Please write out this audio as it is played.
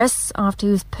after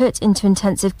he was put into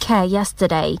intensive care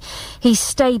yesterday. He's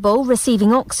stable,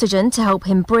 receiving oxygen to help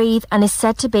him breathe, and is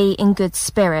said to be in good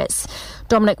spirits.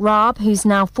 Dominic Raab, who's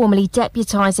now formally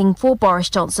deputising for Boris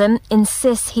Johnson,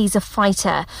 insists he's a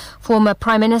fighter. Former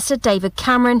Prime Minister David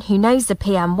Cameron, who knows the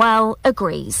PM well,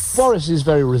 agrees. Boris is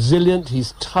very resilient,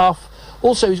 he's tough.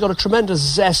 Also, he's got a tremendous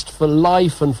zest for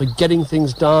life and for getting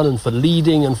things done and for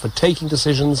leading and for taking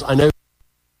decisions. I know.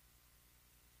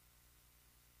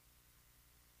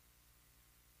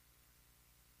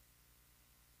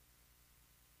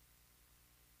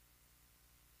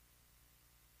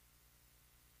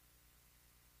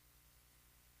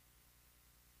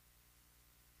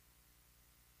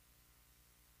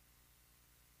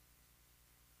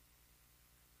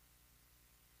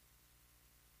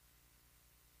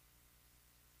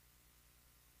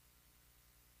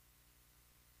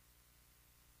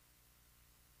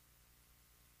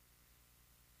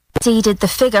 Exceeded the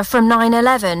figure from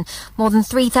 9/11. More than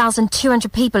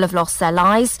 3,200 people have lost their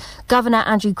lives. Governor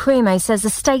Andrew Cuomo says the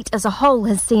state as a whole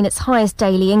has seen its highest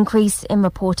daily increase in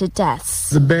reported deaths.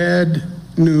 The bad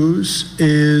news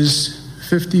is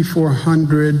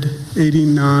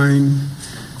 5,489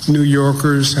 New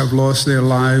Yorkers have lost their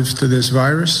lives to this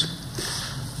virus.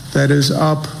 That is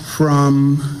up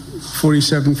from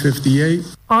 4,758.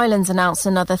 Ireland's announced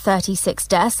another 36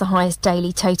 deaths, the highest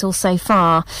daily total so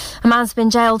far. A man's been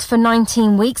jailed for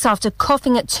 19 weeks after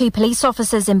coughing at two police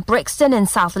officers in Brixton in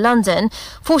South London.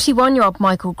 41-year-old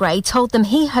Michael Gray told them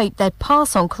he hoped they'd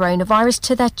pass on coronavirus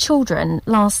to their children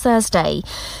last Thursday.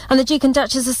 And the Duke and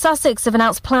Duchess of Sussex have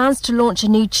announced plans to launch a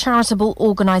new charitable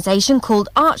organisation called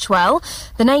Archwell.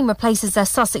 The name replaces their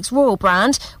Sussex Royal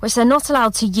brand, which they're not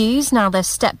allowed to use now they've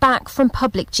stepped back from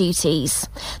public duties.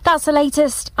 That's the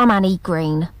latest. I'm Annie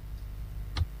Green.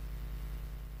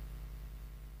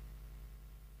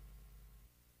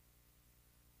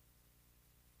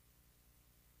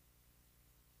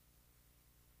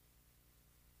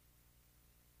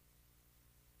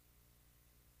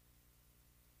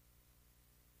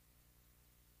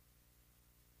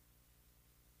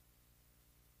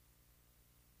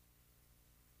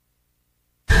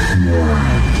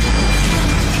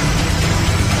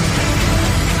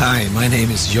 Hi, my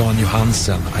name is Jan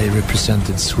Johansson. I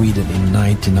represented Sweden in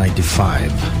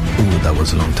 1995. Ooh, that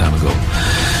was a long time ago.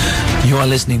 You are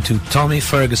listening to Tommy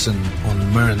Ferguson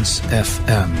on Mearns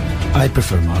FM. I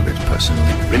prefer Margaret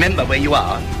personally. Remember where you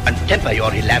are and temper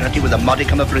your hilarity with a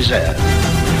modicum of reserve.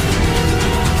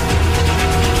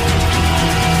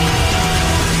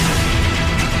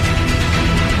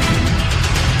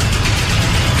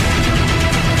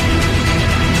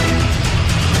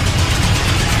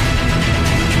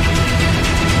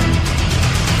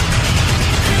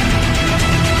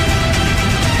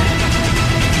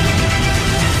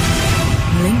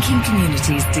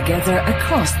 Communities together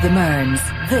across the Mearns.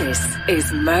 This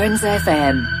is Mearns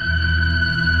FM.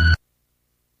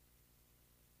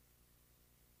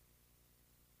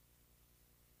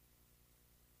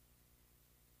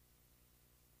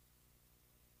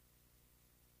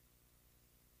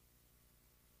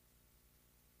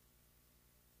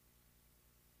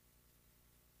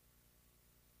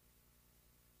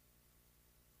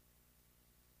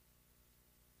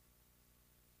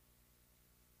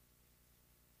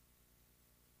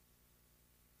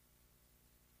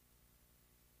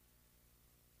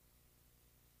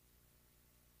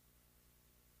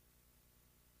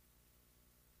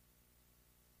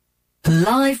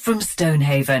 Live from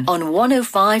Stonehaven on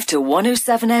 105 to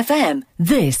 107 FM,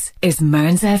 this is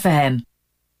Mearns FM.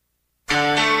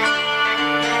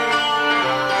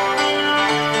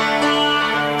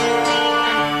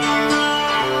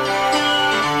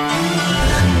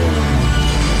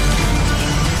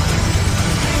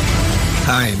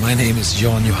 Hi, my name is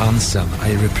Jan Johansson.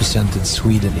 I represented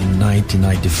Sweden in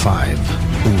 1995.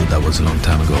 Ooh, that was a long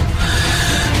time ago.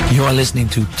 You are listening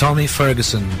to Tommy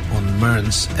Ferguson on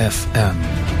Mearns FM.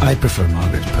 I prefer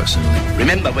Margaret personally.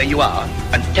 Remember where you are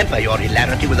and temper your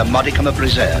hilarity with a modicum of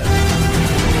reserve.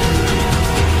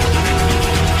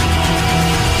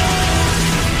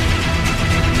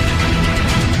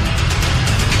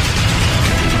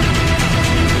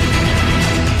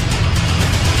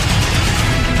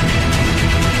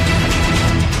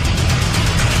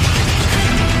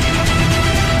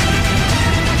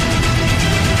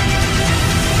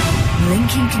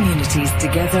 Linking communities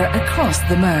together across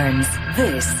the Mearns.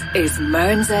 This is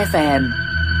Mearns FM.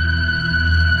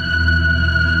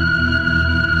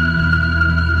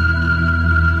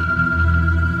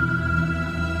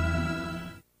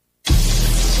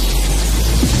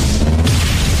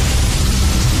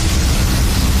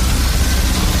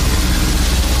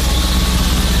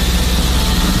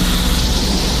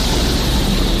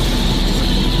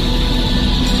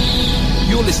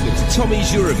 listening to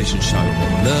Tommy's Eurovision Show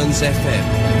on Mearns FM.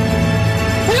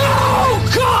 No,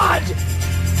 God!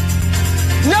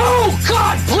 No,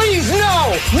 God, please,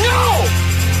 no! No!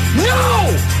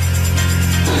 No!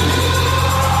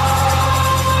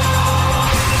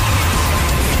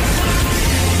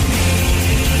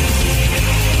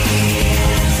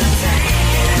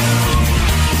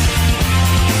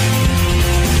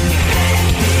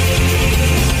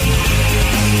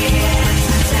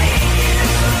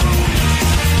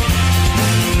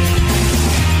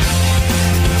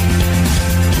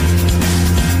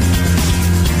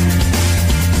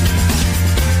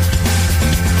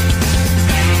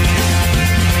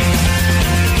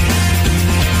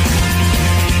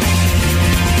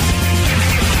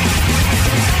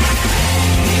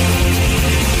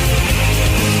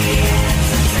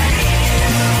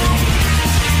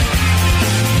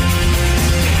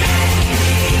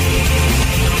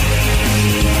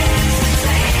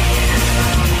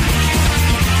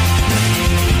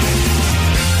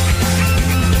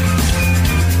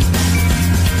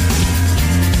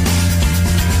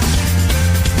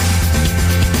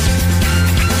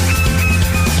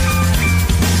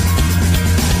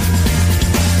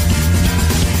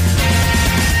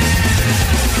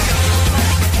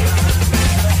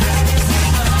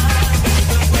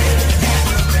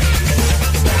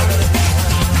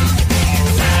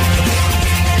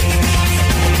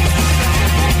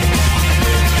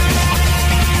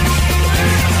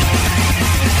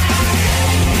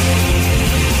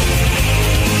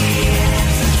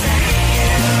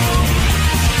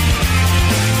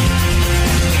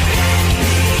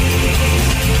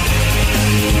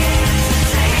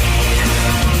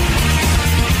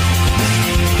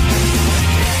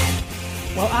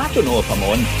 I don't know if I'm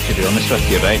on, to be honest with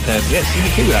you, right? Yes,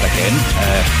 here we are again,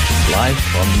 live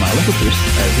from my little booth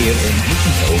here in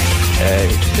Hill,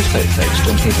 just outside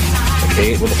Stonehaven.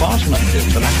 Okay, well the bars are not doing,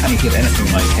 but I can't hear anything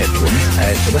in my headphones,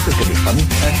 so this is going to be fun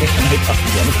here tonight, to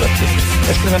be honest with you.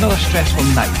 It's going to be another stressful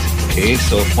night, okay?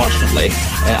 So fortunately,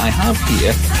 I have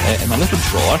here in my little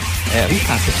drawer a wee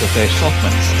packet of soft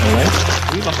mints, alright?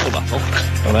 A wee ruffle,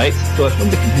 alright? So if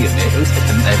nobody can hear me, at least I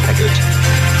can pick out.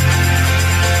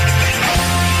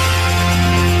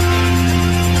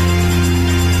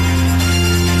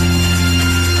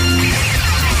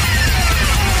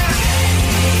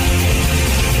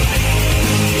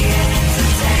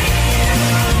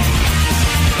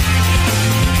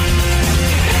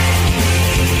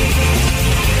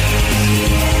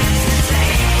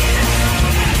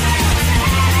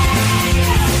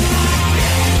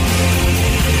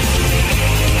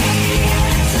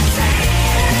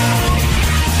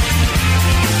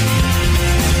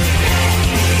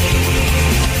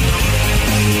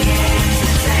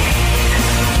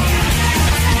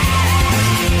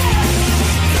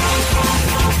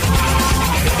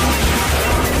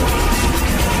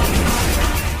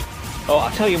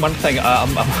 Tell you one thing,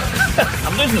 I'm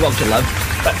losing the will to live,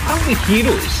 but aren't we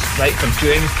heroes, right, for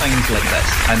doing things like this?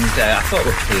 And I thought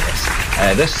we'd play this.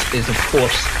 This is, of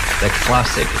course, the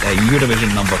classic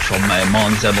Eurovision number from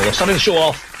Mons. Well, we're starting the show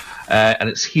off, and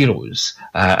it's Heroes,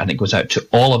 and it goes out to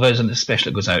all of us, and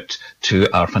especially it goes out to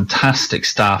our fantastic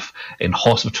staff in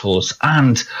hospitals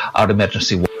and our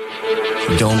emergency.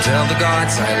 Don't tell the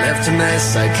gods I left a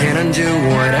mess, I can't undo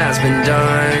what has been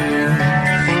done.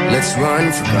 Let's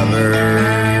run for cover.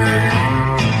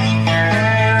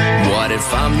 What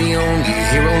if I'm the only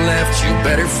hero left? You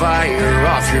better fire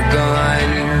off your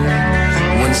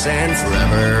gun once and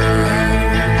forever.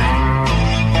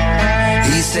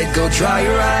 He said go dry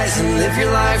your eyes and live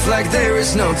your life like there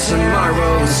is no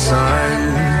tomorrow,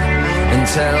 son. And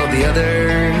tell the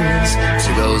others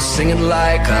to go singing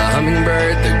like a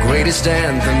hummingbird, the greatest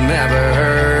anthem ever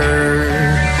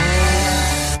heard.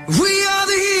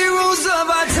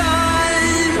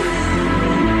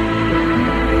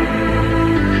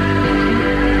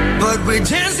 But we're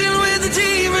dancing with the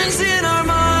demons in our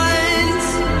minds.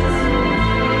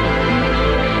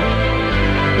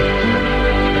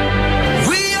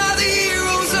 We are the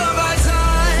heroes of our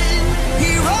time.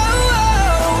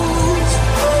 Heroes.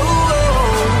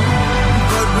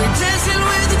 But we're dancing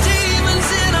with the demons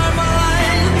in our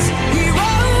minds.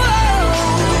 Heroes.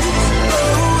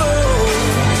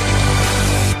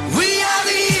 We are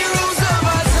the heroes of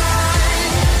our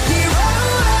time. Heroes.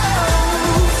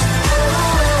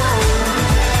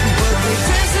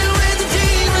 Dancing with the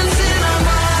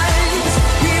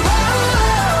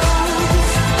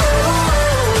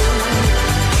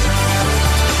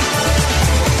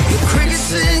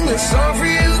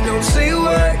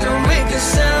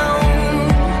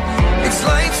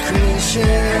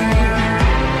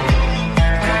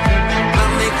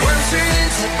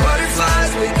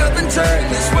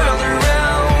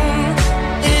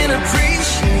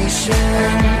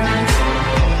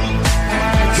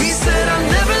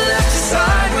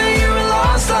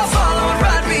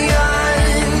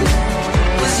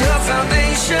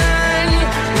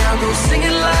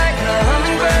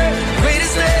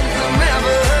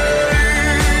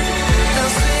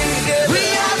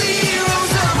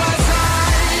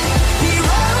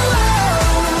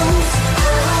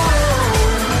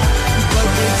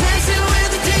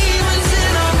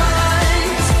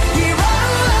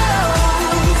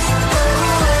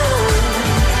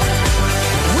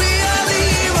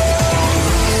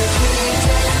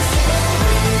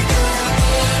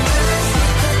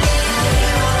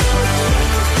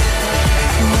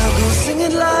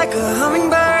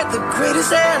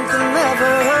greatest anthem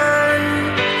ever heard.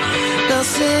 Now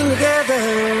sing together.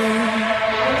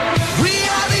 We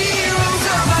are the heroes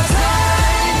of our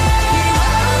time.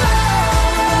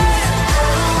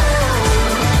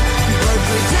 But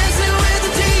we're dancing with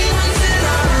the demons in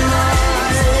our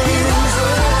minds.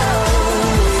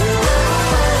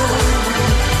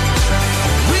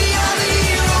 We are the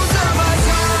heroes of our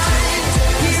time.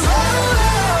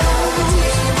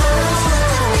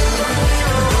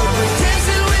 But we're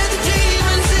dancing with the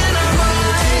demons in our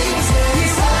minds.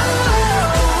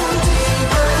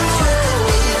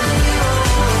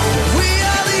 We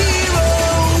are the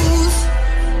heroes.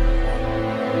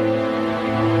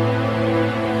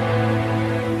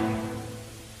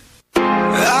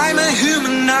 I'm a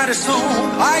human, not a soul.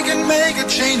 I can make a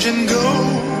change and go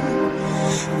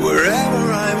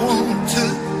wherever I want to.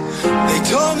 They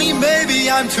told me maybe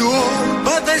I'm too old,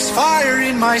 but there's fire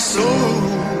in my soul.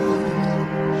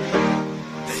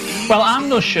 Well, I'm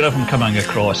not sure if I'm coming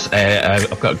across.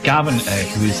 I've got Gavin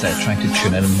who's trying to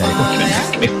tune in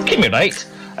and keep me right.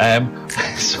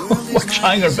 So we're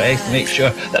trying our best to make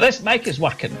sure that this mic is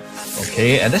working.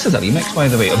 Okay, and this is a remix, by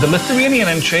the way, of the Lithuanian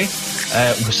entry,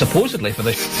 supposedly for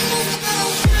this.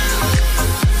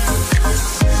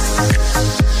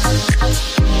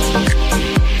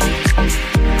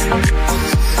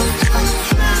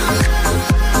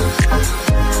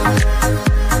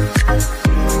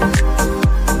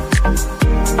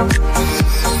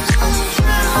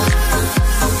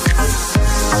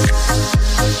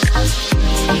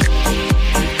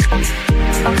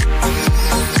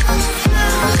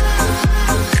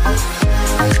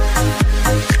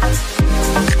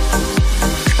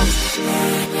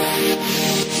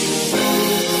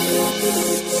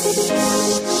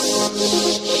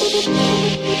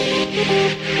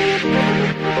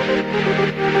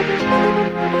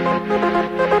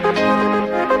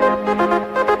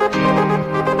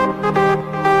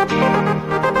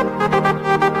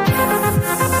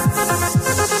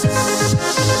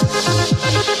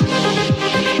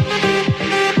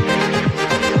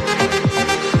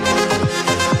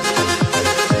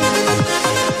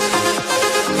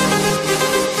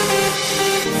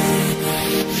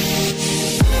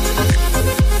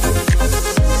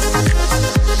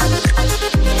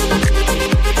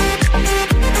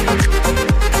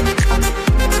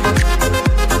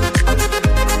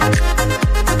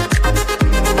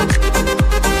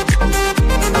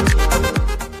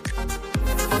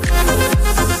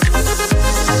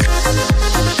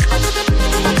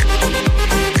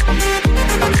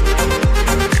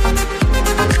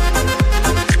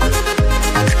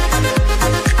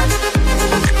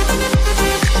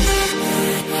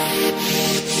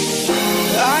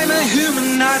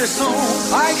 not a soul.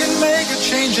 I can make a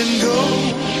change and go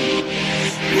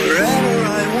wherever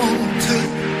I want to.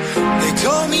 They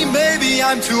told me maybe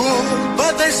I'm too old,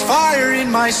 but there's fire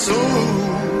in my soul.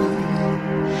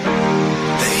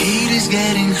 The heat is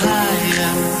getting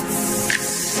higher.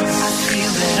 I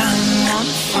feel that I'm on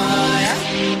fire.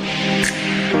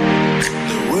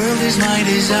 The world is my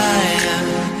desire.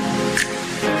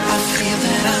 I feel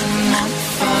that I'm on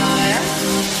fire.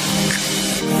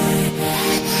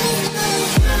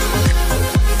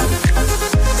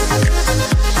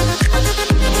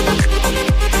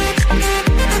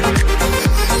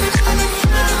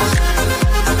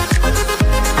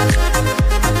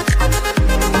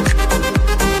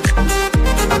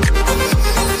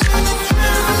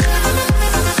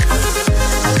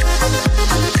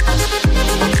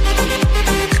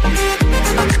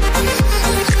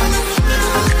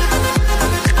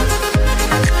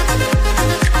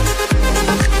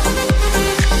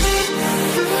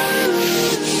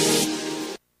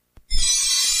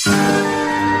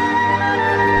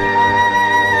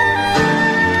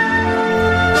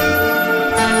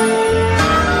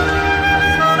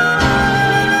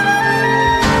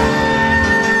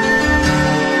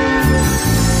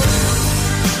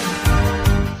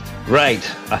 Right,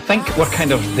 I think we're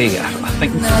kind of there. I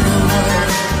think.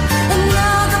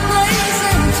 Another place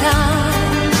in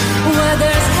time where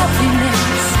there's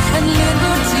happiness and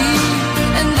liberty,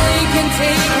 and they can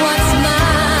take what's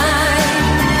mine.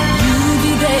 You'll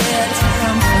be there to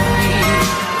comfort me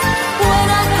when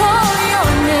I call your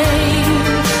name.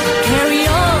 Carry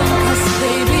on, 'cause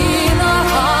baby, in our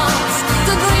hearts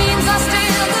the dreams are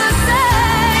still the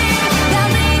same.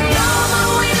 There'll be no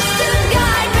more winds to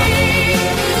guide me.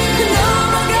 No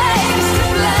more games to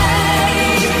play.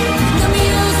 The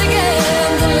music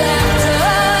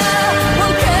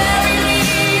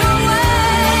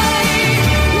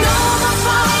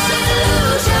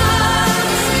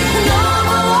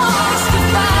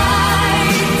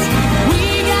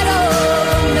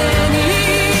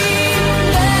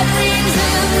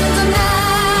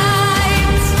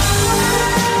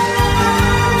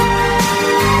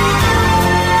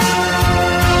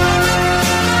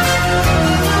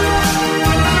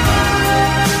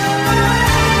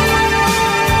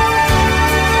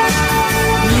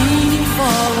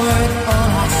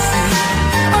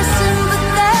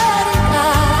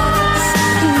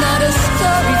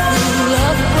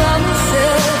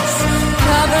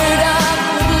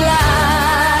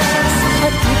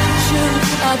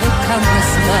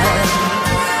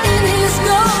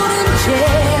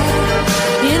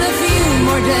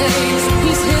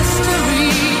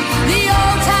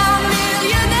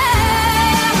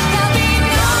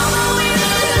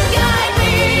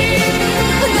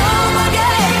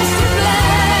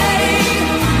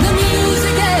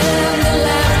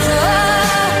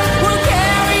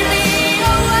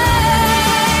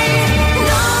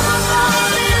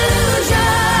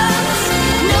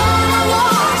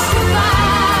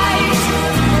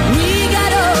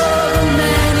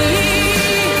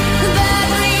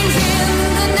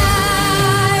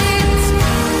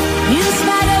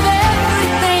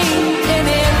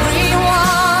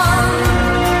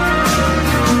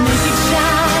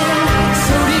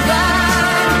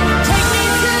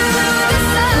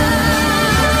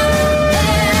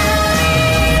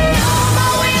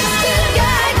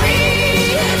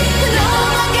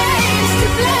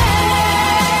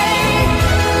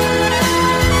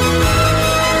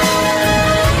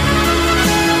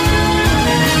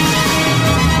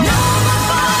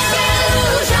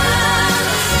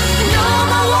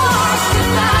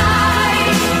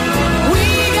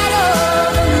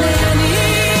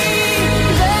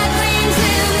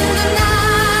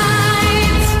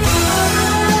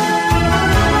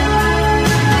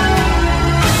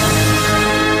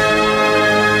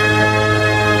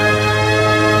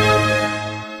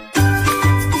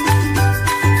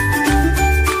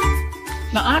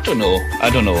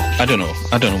don't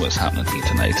know what's happening here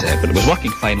tonight, but it was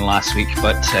working fine last week,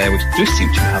 but we do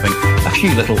seem to be having a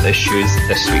few little issues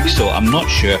this week, so I'm not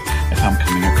sure if I'm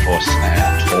coming across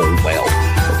at all well.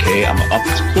 Okay, I'm up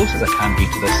as close as I can be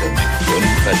to this microphone,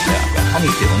 but I've got a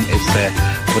funny feeling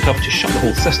I would have to shut the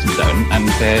whole system down and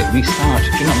restart.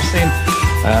 Do you know what I'm saying?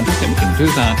 I don't think we can do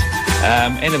that.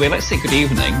 Anyway, let's say good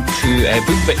evening to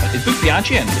Book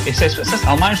Biaggi. He says, what's this?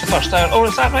 I'll manage the first hour. Oh,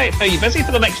 is that right? Are you busy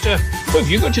for the next hour? What have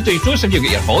you got to do? Notice if you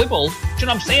got your volleyball. Do you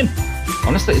know what I'm saying?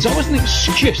 Honestly, it's always an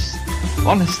excuse.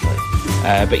 Honestly.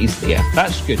 But he's there.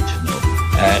 That's good to know.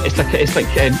 It's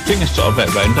like doing a sort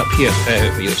of round-up here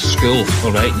for your school,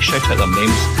 all right? You shout out their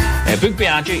names. Book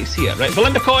Biaggi is here, right?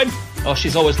 Belinda Coyne. Oh,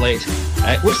 she's always late.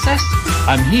 What's this?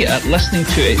 I'm here listening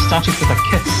to it. It started with a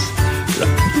kiss.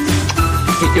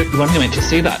 You weren't meant to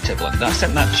say that to Belinda. I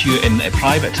sent that to you in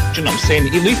private. Do you know what I'm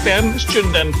saying? Lee Fern's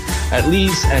tuned in.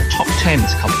 Lee's top 10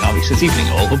 is coming up. He says, evening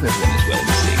all. Hope everyone is well and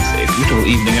safe. Beautiful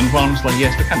evening in Barnsley.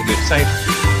 Yes, we can't go outside.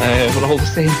 We're all the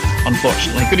same,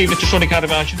 unfortunately. Good evening to Sonny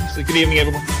Caravaggio. So good evening,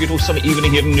 everyone. Beautiful sunny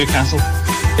evening here in Newcastle.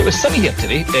 It was sunny here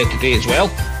today as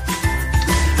well.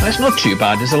 And it's not too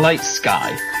bad. There's a light sky.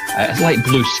 It's a light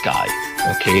blue sky.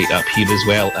 Okay, up here as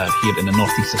well, here in the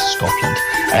northeast of Scotland.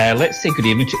 Let's say good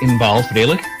evening to Inbal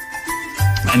Freylich.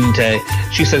 And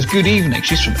she says, good evening.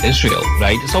 She's from Israel,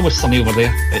 right? It's always sunny over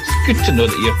there. It's good to know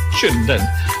that you're tuned in.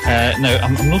 Now,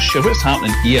 I'm not sure what's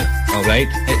happening here, all right?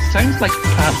 It sounds like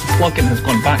perhaps the plugin has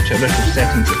gone back to original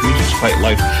settings. The music's quite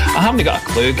loud. I haven't got a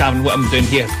clue, Gavin, what I'm doing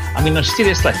here. I mean, no,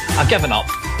 seriously, I've given up,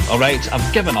 all right? I've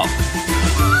given up.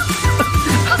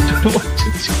 I don't know what to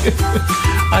do.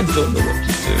 I don't know what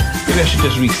to do. Maybe I should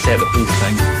just reset the whole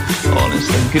thing,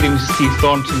 honestly. Good evening to Steve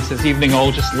Thornton. Says, evening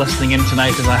all, just listening in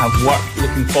tonight as I have work.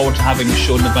 Looking forward to having the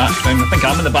show in the background. I think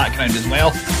I'm in the background as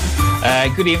well.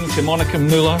 Good evening to Monica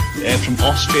Muller from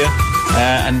Austria.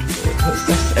 And what's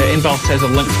this? Inval says,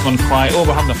 our link's gone quiet. Oh,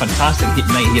 we're having a fantastic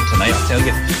night here tonight, I'll tell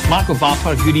you. Marco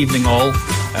Vapor, good evening all.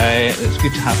 It's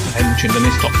good to have him tuned in.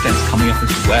 His top 10's coming up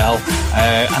as well.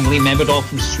 Annelie Memberdal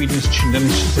from Sweden's tuned in.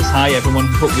 She says, hi everyone,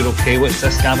 hope you're okay. What's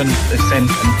this, Gavin?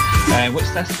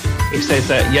 What's this? He says,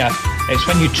 yeah, it's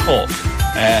when you talk.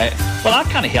 Well, I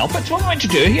can't help it. What am I meant to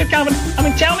do here, Gavin? I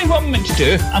mean, tell me what I'm meant to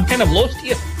do. I'm kind of lost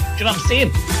here. Do you know what I'm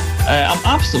saying? I'm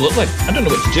absolutely, I don't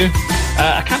know what to do.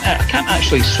 I can't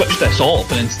actually switch this off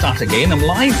and then start again. I'm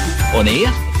live on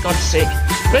air, for God's sake.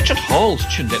 Richard Hall's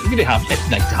tuned in. Really it's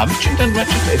nice to have you tuned in,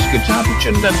 Richard. It's good to have you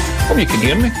tuned in. Hope you can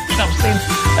hear me. Do you know what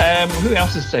I'm saying? Who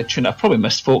else is tuned in? I've probably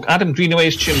missed folk. Adam Greenaway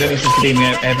is tuned in. He says, good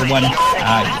evening, everyone.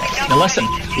 Now listen,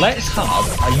 let's have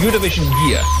a Eurovision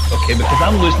year, okay, because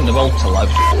I'm losing the will to live.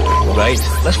 Right,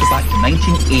 let's go back to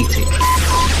 1980.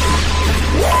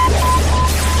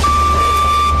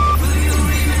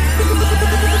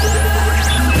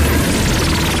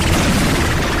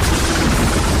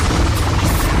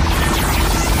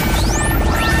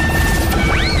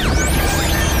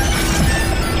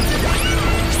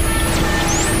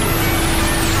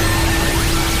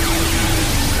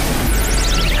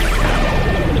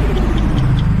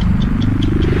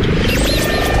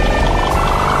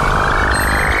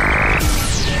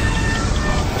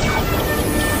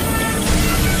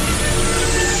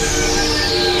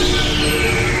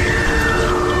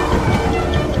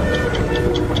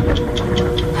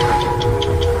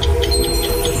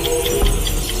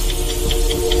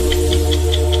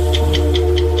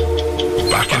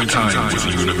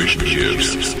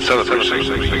 Celebrating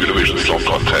the Eurovision Song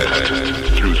Contest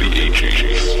through the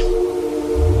ages.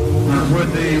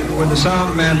 Would the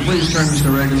sound man please turn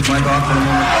Mr. Reagan's mic off for a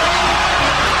moment?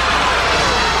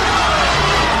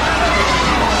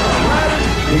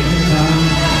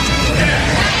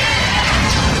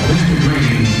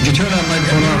 Would you turn that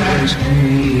microphone off, please?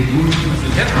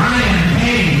 I am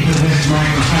paying for this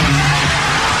microphone.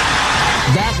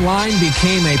 That line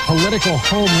became a political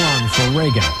home run for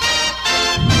Reagan.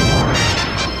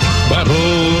 Battle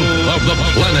of the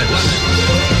Planets.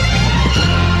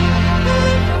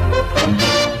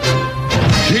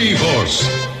 G-Force.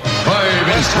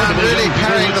 West Ham really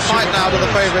carrying the fight now to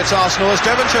the favourites Arsenal as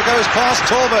Devonshire goes past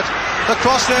Talbot. The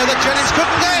cross there that Jennings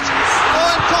couldn't get. Oh,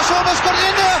 and cross almost got it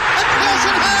in there. And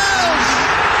Dawson has.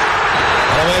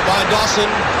 Away by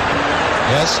Dawson.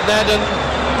 Yes, Nedden.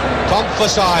 Tom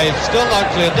Forsyth. Still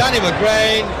not clear. Danny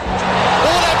McGrain.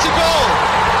 Oh, that's a goal.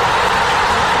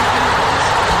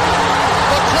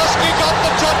 McCluskey got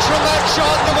the touch from that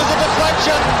shot. There was a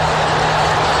deflection.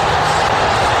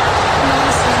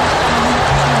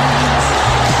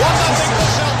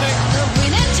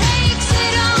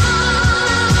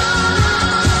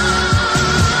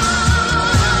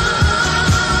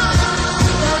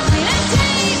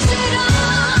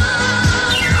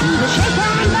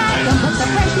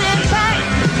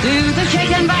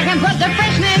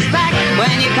 smells back.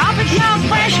 When your carpet smells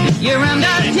fresh, your room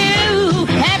does too.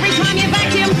 Every time you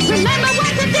vacuum, remember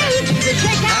what to do. To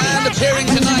check out and appearing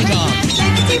tonight on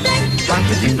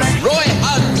Roy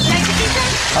Hunt.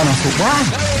 And I thought, wow,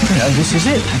 you know, this is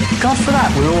it. God for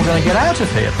that, we're all going to get out of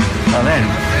here. And then...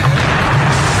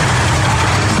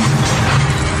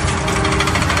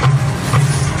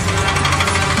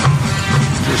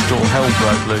 just all hell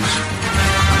broke loose.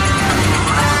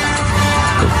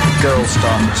 The girls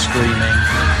started screaming.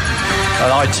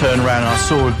 And I turned around and I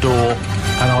saw a door.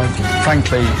 And I,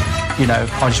 frankly, you know,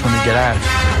 I just wanted to get out.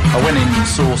 I went in and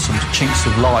saw some chinks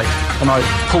of light. And I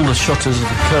pulled the shutters of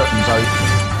the curtains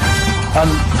open. And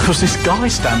there was this guy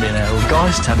standing there, or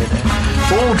guys standing there,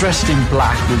 all dressed in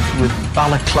black with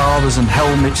balaclavas and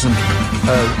helmets and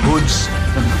hoods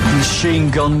and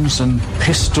machine guns and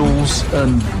pistols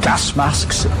and gas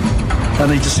masks.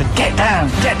 And he just said, "Get down,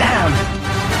 get down."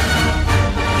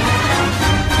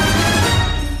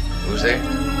 Who's there?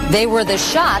 They were the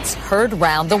shots heard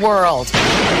round the world.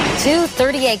 2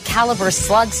 .38 caliber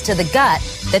slugs to the gut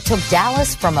that took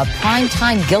Dallas from a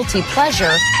primetime guilty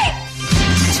pleasure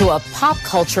to a pop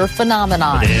culture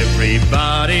phenomenon. But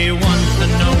everybody wants to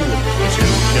know who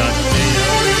shot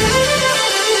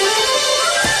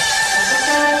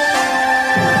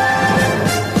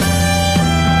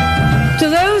To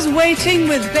those waiting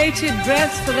with bated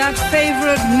breath for that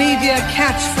favourite media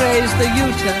catchphrase, the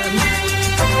U-turn,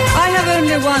 I have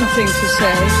only one thing to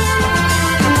say.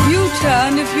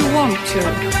 U-turn if you want to.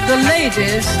 The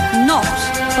ladies not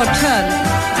for turning.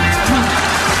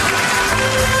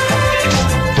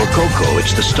 For Coco,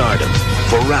 it's the stardom.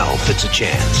 For Ralph, it's a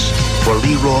chance. For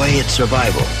Leroy, it's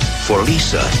survival. For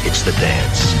Lisa, it's the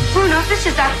dance. Bruno, this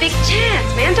is our big chance,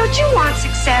 man. Don't you want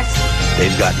success?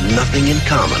 They've got nothing in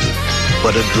common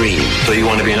but a dream. So you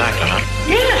want to be an actor, huh?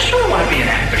 Yeah, sure want to be an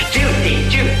actor.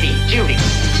 Judy.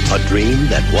 A dream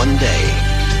that one day,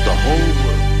 the whole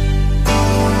world...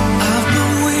 I've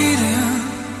been waiting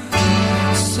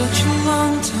such a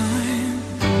long time,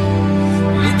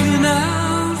 looking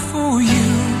out for you.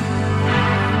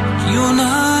 You're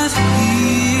not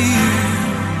here.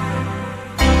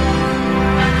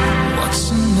 What's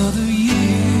another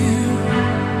year?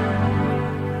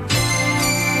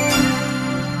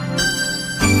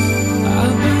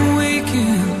 I've been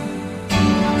waking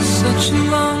such a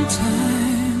long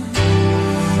time,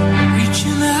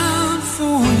 reaching out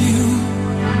for you,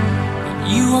 but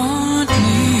you aren't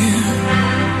near.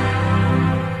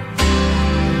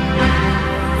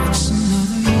 What's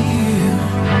another year?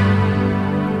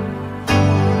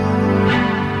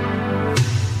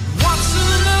 What's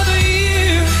another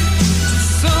year to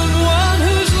someone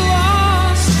who's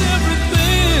lost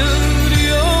everything that he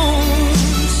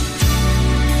owns?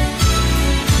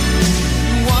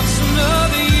 What's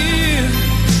another year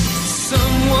to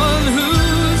someone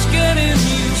who's getting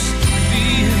used to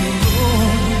being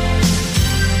alone?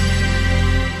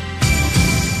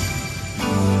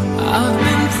 I've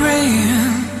been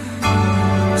praying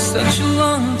such a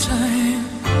long time,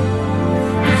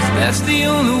 'cause that's the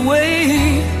only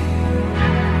way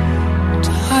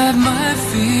to hide my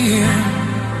fear.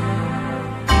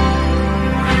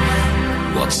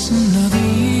 What's another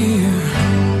year?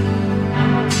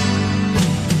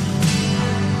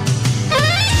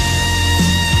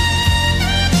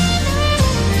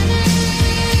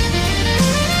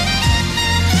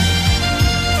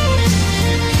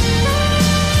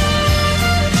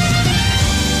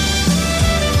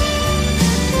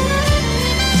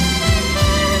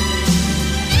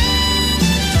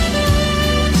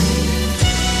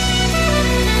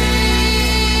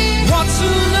 What's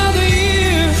another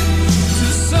year to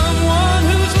someone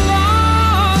who's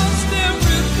lost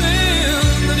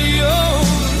everything that he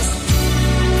owns?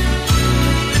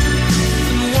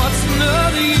 And what's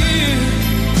another year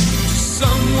to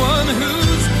someone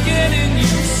who's getting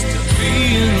used to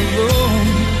being alone?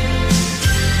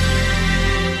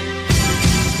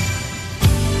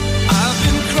 I've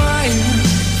been crying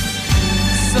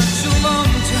such a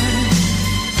long time,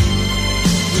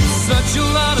 with such a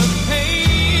lot of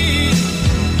pain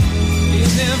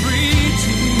in every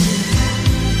tear.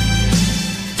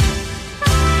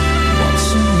 What's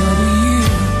another year?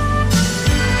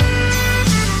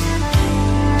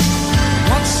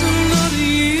 What's another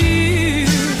year?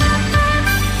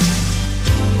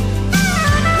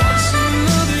 What's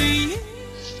another year?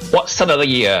 What's another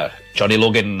year? Johnny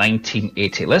Logan,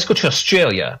 1980. Let's go to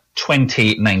Australia,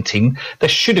 2019.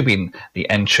 This should have been the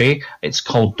entry. It's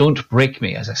called Don't Break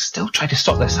Me, as I still try to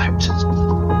sort this out.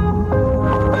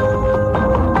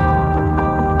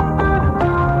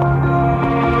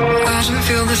 I don't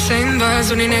feel the same buzz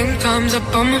when your name comes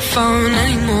up on my phone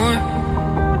anymore.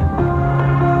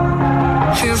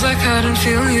 like I don't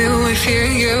feel you, I fear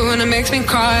you, and it makes me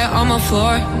cry on my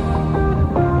floor.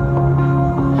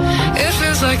 It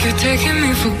feels like you're taking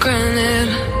me for granted.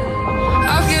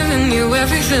 I've given you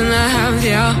everything I have,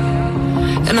 yeah,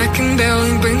 and I can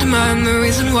barely bring to mind the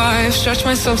reason why I've stretched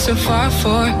myself so far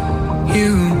for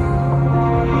you.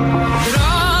 But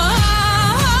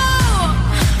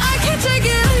I can't take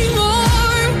it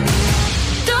anymore.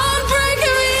 Don't break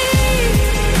me.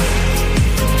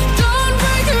 Don't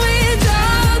break me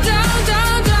down, down,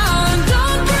 down, down.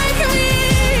 Don't break me.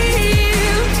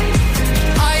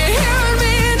 Are you hearing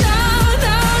me now,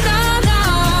 now, now,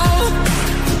 now?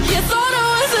 You thought I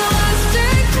was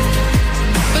elastic,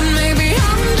 but maybe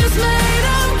I'm just made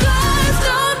of glass.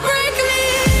 Don't break me.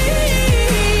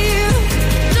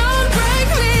 Don't break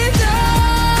me down.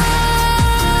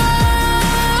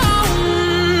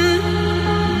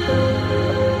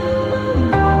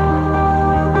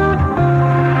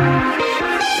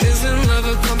 Isn't love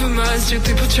a compromise? Two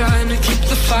people trying to keep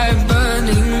the fire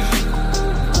burning.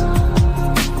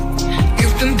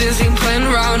 You've been busy playing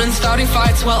around and starting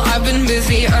fights while I've been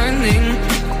busy earning.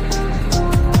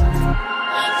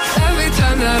 Every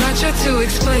time that I try to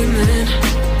explain it,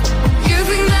 you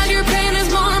think that your pain is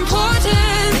more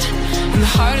important. And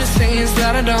the hardest thing is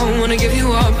that I don't want to give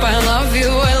you up. I love you,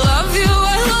 I love you,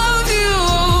 I love you.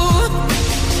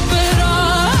 But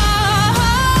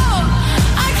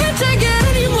I can't take it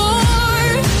anymore.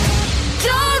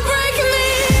 Don't break me.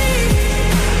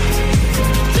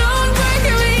 Don't break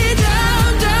me down,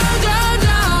 down, down,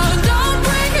 down. Don't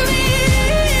break me.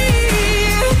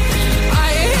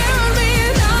 Are you hearing me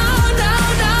now, now,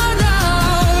 now, now?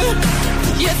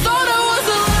 You thought I was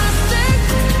elastic,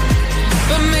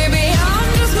 but maybe I'm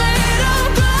just made of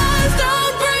glass.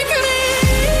 Don't break me.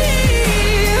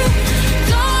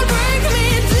 Don't break me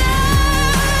down.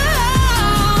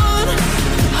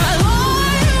 I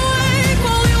lie awake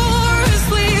while you're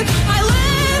asleep. I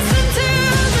listen to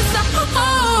the sound of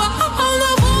all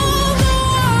the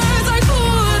words I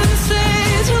couldn't say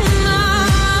till now.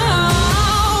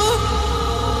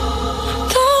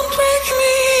 Don't break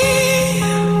me.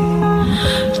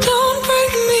 Don't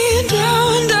break me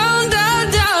down, down, down,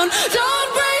 down. Don't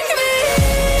break me.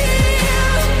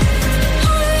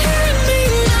 Are you hearing me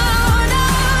now,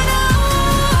 now, now?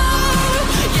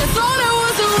 You thought I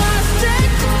was elastic,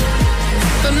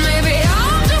 but maybe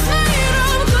I'm just made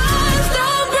of glass.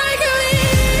 Don't break me.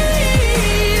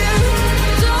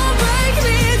 Don't break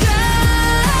me down.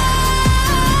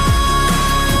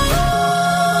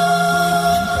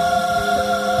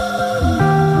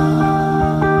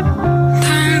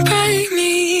 Don't break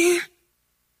me.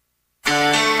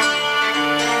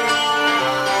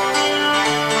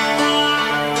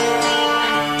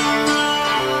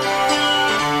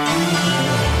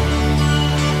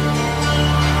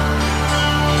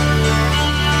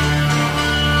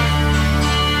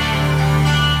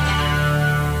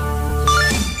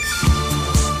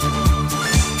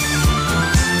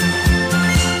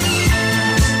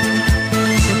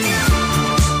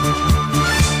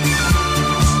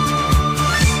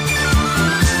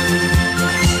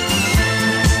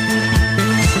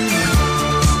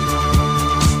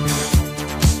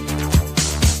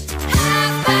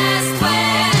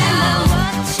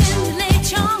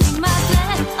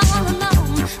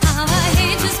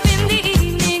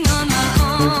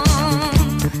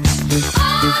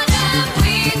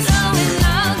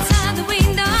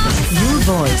 Your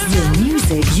voice, your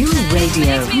music, your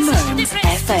radio. Mearns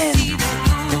FM.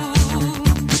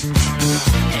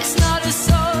 There's not a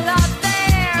soul out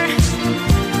there.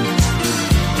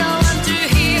 No one to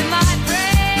hear my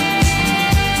praise.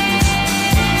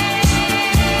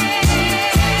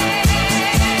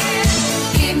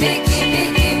 Give me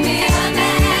a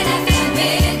night after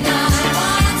midnight.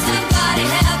 Want somebody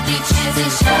help me chase the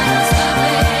shadows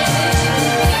away.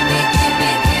 Give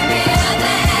me a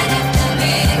night after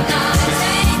midnight.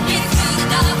 Take me through the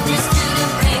darkness to the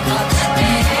break of the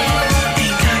day.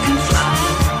 Think I can fly?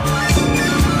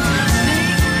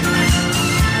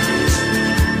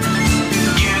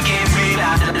 You give me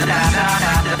da da da da da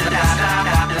da da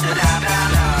da da da da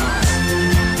da.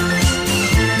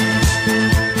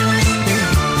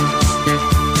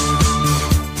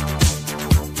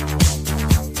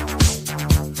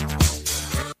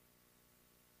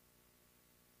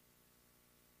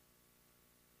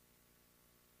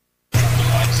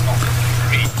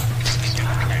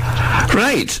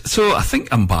 Right, so I think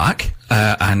I'm back,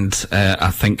 and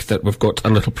I think that we've got a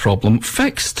little problem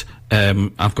fixed.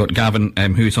 I've got Gavin,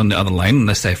 who's on the other line on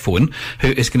this phone, who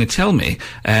is going to tell me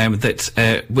that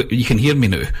you can hear me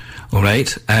now All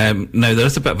right. Now, there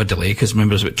is a bit of a delay, because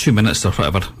remember, it's about 2 minutes or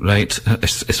whatever, right?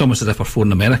 It's almost as if we're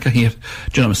phoning America here. Do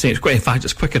you know what I'm saying? In fact,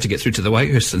 it's quicker to get through to the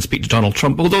White House than speak to Donald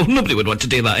Trump, although nobody would want to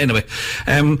do that anyway.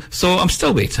 So I'm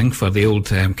still waiting for the old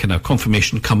kind of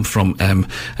confirmation come from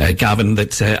Gavin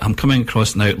that I'm coming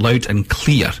across now loud and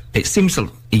clear. It seems,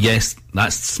 yes,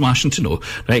 that's smashing to know.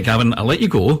 Right, Gavin, I'll let you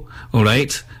go, all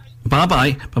right?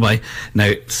 Bye-bye.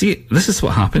 Now, see, this is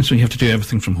what happens when you have to do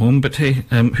everything from home, but hey,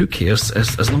 who cares,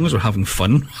 as long as we're having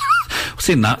fun.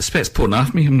 Saying that, Spet's pouring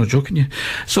after me, I'm not joking you.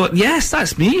 So, yes,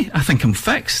 that's me. I think I'm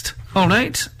fixed. All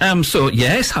right. So,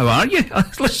 yes, how are you?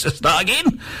 Let's just start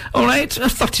again. All right.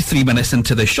 33 minutes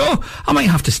into the show. I might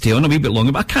have to stay on a wee bit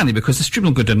longer, but I can't because the stream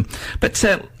will go down. But,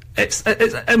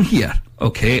 I'm here,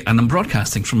 okay, and I'm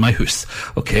broadcasting from my house,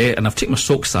 okay, and I've taken my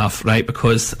socks off, right,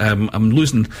 because I'm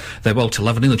losing the will to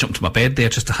live. I nearly jumped to my bed there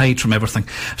just to hide from everything.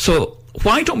 So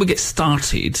why don't we get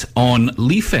started on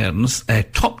Lee Fern's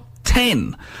top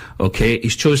 10, okay?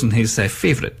 He's chosen his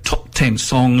favourite top 10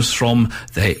 songs from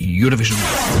the Eurovision.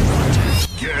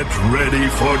 Get ready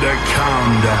for the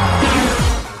countdown.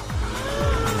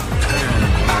 10,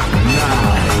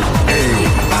 9,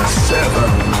 8,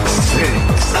 7, 6,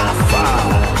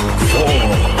 5, 4,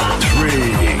 3,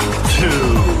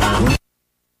 2.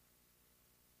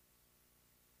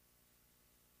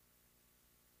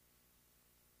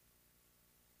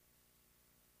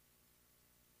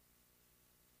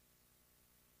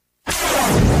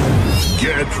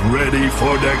 Get ready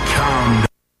for the countdown.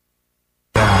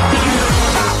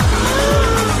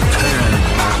 10,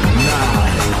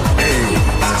 9, 8,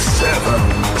 7,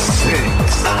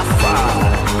 6,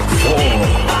 5, 4,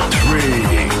 3,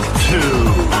 2,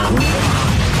 1.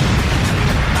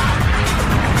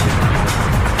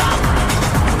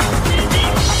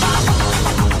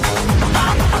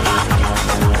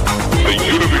 The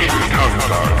Eurovision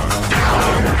Countdown.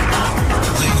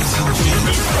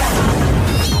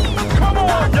 Come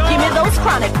on, dog. Give me those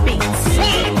chronic beats. 1,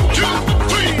 2,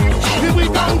 3, here we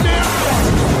go now.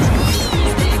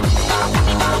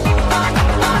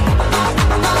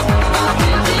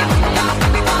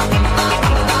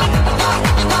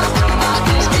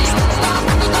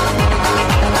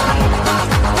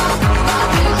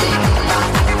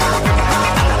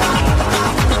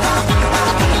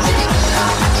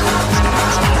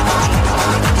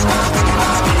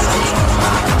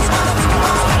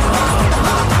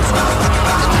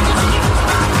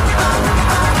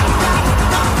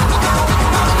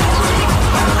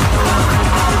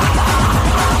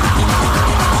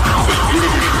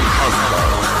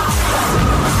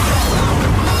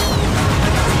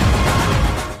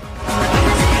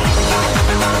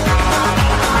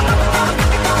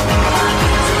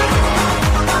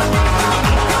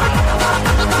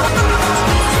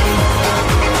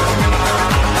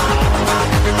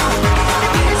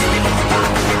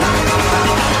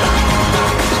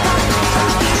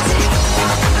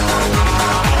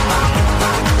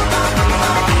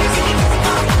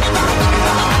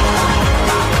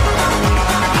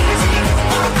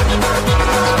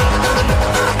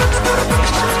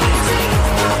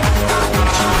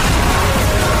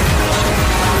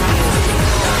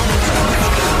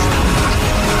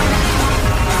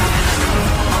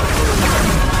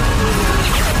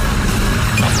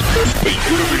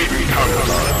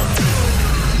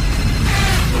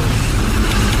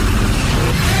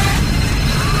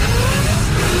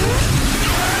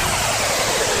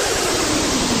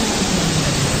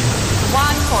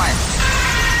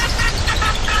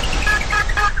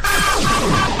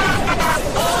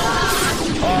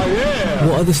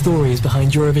 What are the stories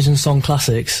behind Eurovision Song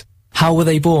Classics? How were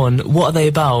they born? What are they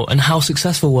about? And how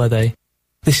successful were they?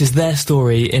 This is their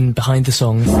story in Behind the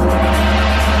Song.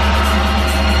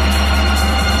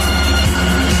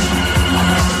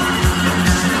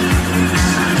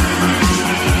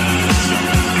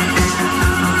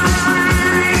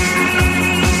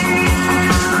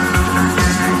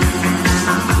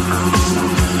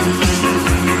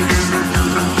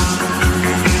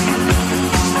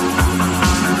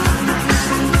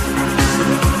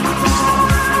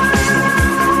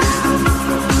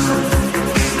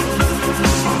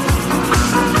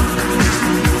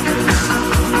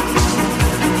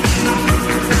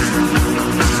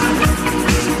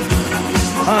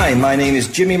 Hi, my name is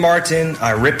Jimmy Martin.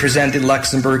 I represented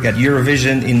Luxembourg at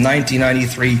Eurovision in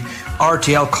 1993.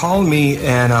 RTL called me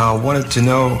and wanted to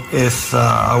know if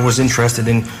I was interested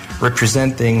in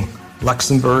representing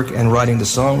Luxembourg and writing the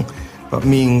song. But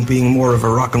me being more of a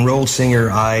rock and roll singer,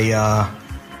 I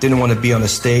didn't want to be on a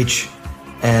stage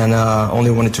and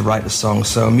only wanted to write the song.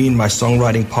 So me and my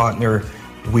songwriting partner,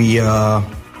 we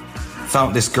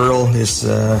found this girl, this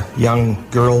young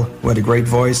girl who had a great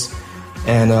voice.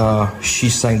 and she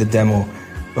sang the demo.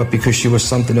 But because she was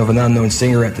something of an unknown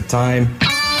singer at the time,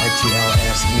 RTL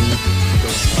asked me to go.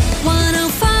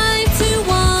 105 to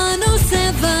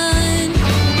 107,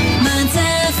 Mearns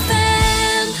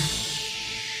FM.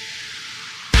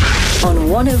 On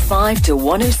 105 to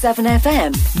 107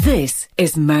 FM, this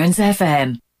is Mearns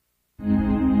FM.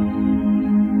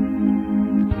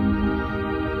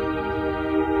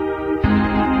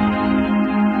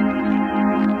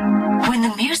 When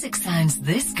the music sounds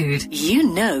this good, you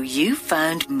know you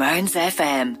found Mearns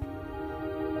FM.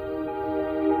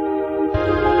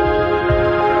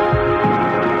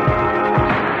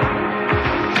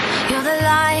 You're the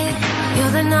light,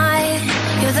 you're the night,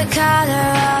 you're the color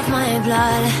of my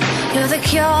blood. You're the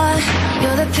cure,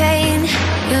 you're the pain,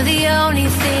 you're the only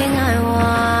thing I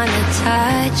wanna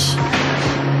touch.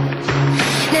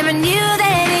 Never knew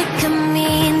that it could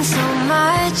mean so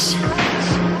much,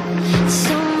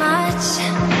 so much.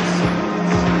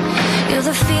 You're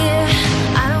the fear,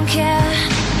 I don't care,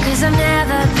 'cause I've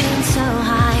never been so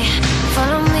high.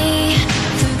 Follow me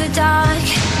through the dark,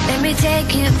 let me take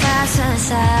you past the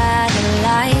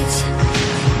satellite.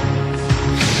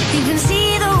 You can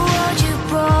see the world you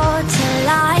brought to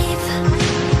life,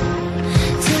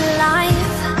 to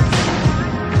life.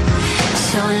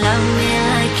 So love me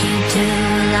like you do,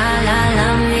 la la,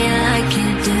 love me like you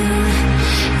do.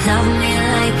 Love me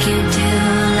like you do,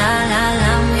 la la,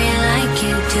 love me like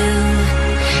you do.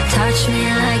 Touch me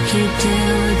like you do,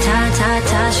 ta ta,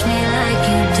 touch me like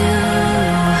you do.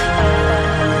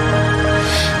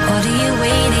 What are you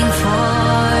waiting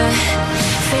for?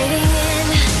 Fading in,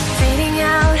 fading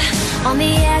out, on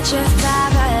the edge of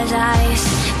paradise.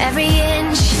 Every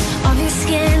inch of your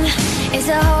skin is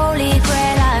a holy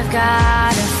grail I've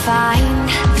gotta find.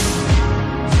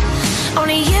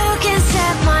 Only you can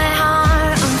set my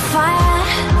heart on fire,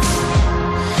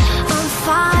 on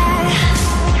fire.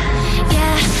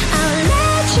 Yeah, I'll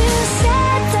let you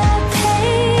set the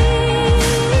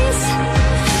pace,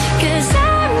 'cause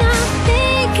I'm not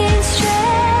thinking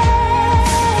straight.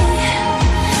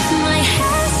 My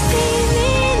head's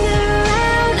spinning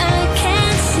around, I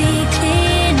can't see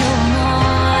clear no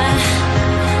more.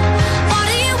 What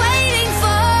are you waiting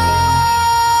for?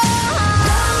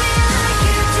 Love me like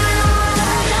you do,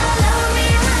 love me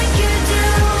like you do,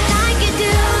 like you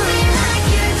do, like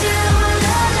you do,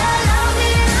 love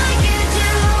me like you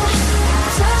do.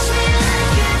 Touch me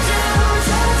like you do,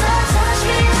 touch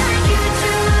me like you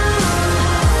do.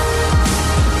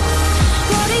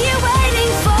 What are you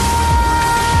waiting for?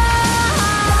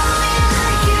 Love me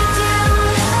like you do,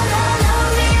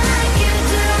 love me like you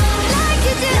do, like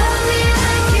you do, love me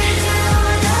like you do,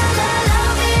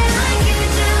 love me like you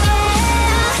do.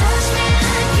 Touch me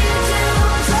like you do,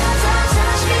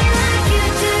 touch me like you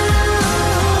do.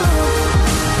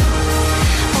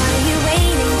 What are you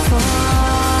waiting for?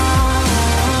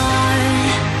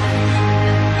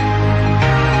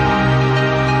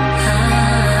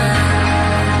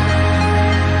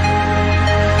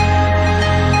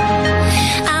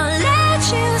 I'll let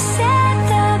you set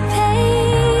the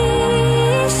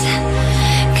pace,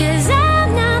 'cause I'm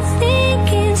not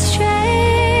thinking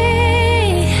straight.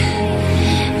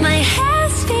 My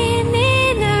head's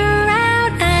spinning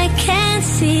around, I can't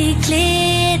see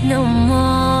clear no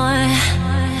more.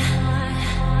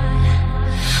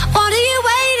 What are you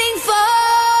waiting for?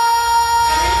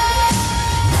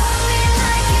 Love me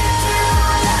like you do,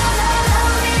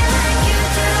 love me like you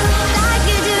do, like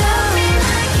you do,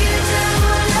 like you do,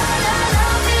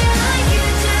 love me like you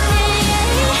do.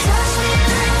 Touch me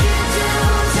like you do,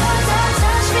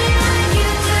 touch me like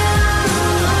you do.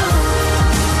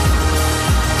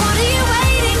 What are you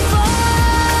waiting for?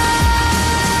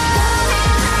 Love me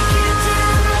like you do,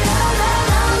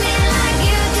 love me like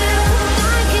you do,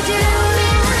 like you do,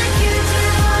 like you do,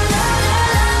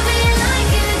 love me like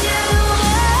you do.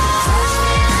 Touch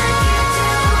me like you do,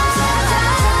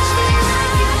 touch me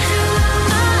like you do.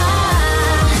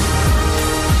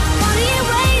 What are you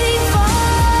waiting for?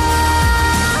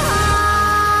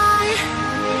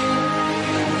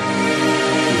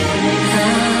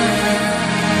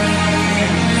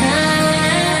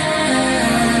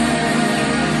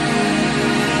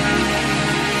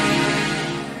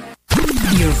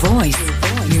 Your voice,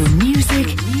 your music,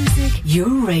 your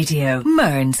radio.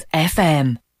 Mearns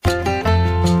FM.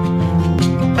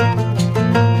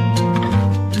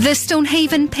 The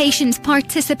Stonehaven Patients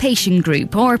Participation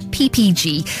Group, or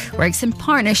PPG, works in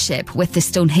partnership with the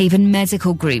Stonehaven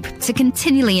Medical Group to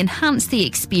continually enhance the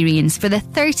experience for the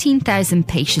 13,000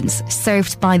 patients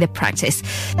served by the practice.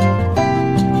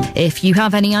 If you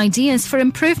have any ideas for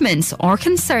improvements or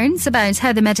concerns about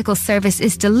how the medical service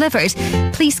is delivered,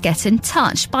 please get in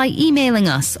touch by emailing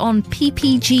us on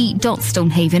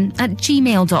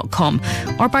ppg.stonehaven@gmail.com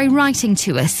or by writing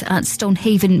to us at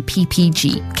Stonehaven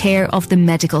PPG, care of the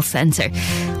Medical Centre.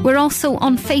 We're also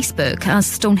on Facebook as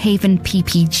Stonehaven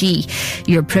PPG.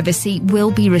 Your privacy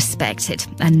will be respected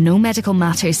and no medical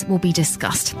matters will be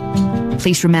discussed.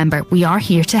 Please remember, we are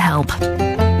here to help.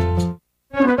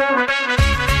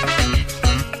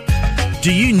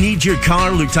 Do you need your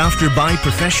car looked after by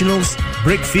professionals?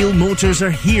 Brickfield Motors are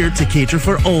here to cater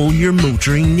for all your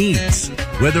motoring needs.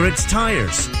 Whether it's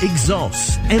tyres,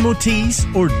 exhausts, MOTs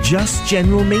or just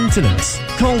general maintenance,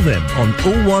 call them on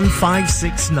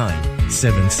 01569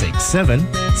 767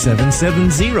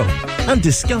 770 and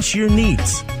discuss your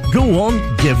needs. Go on,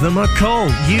 give them a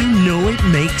call. You know it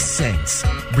makes sense.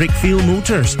 Brickfield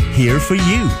Motors, here for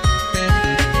you.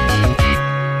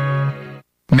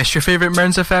 Miss your favourite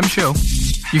Mearns FM show?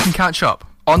 You can catch up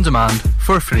on demand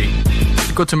for free.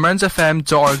 Go to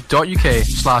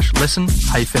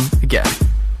mearnsfm.org.uk/listen-again.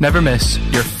 Never miss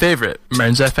your favourite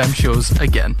Mearns FM shows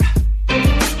again.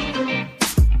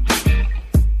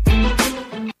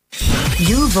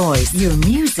 Your voice, your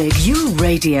music, your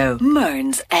radio.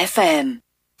 Mearns FM.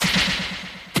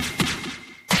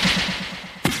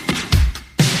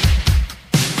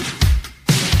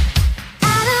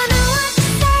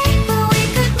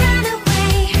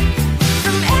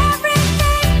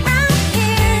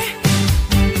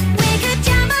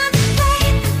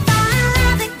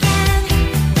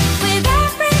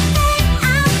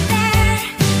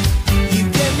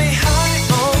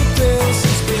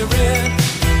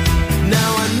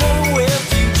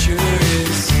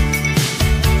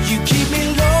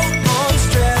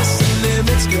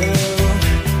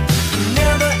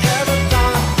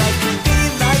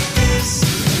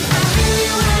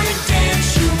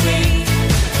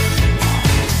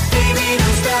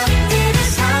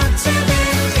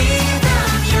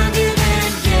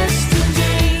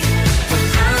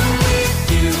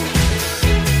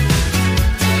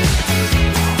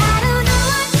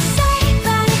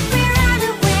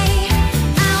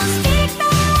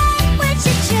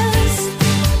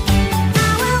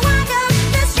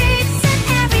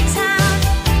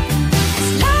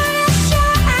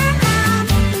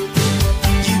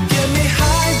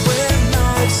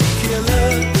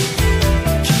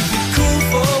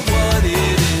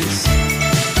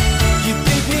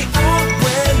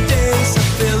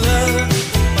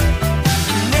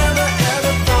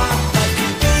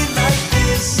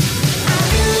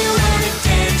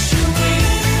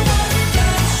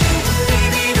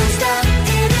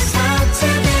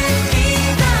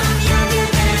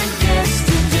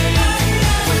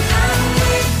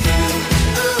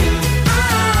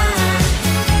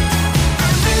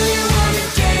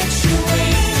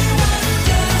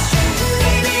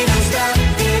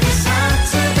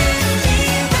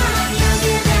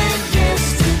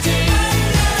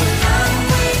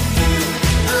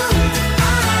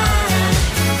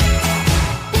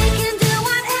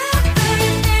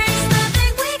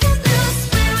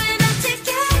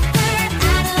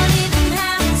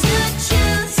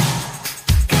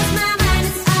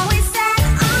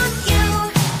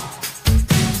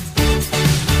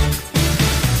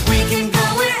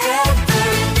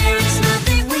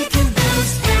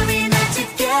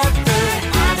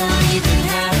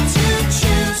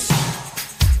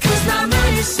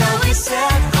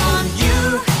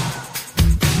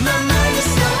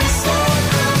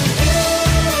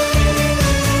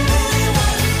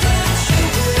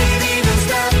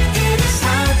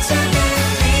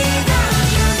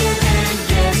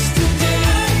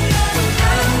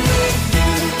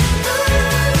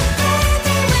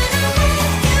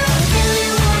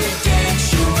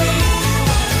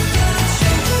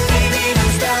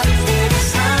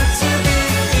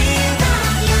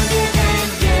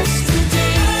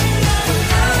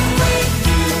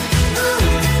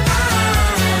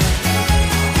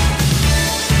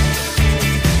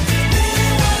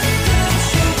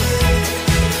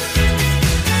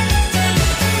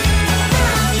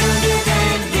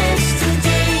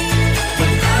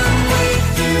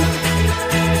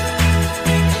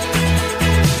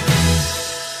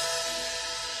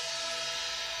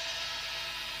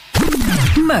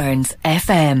 Mearns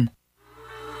FM.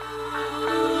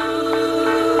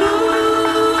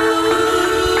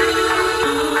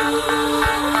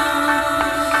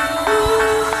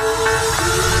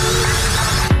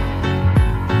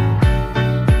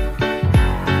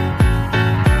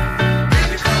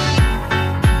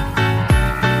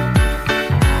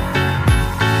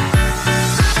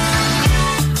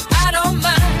 I don't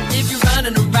mind if you're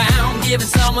running around. giving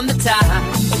someone the time.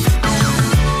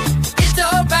 It's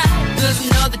alright, 'cause I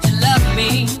know that you love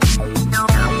me.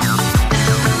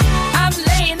 I'm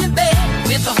laying in bed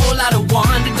with a whole lot of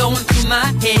wonder going through my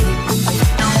head.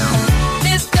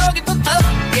 This doggy for love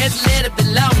gets a little bit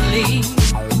lonely.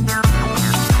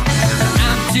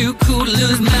 I'm too cool to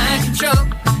lose my control.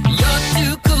 You're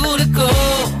too cool to go.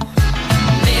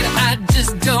 Baby, I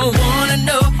just don't wanna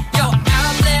know you're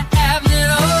out there having it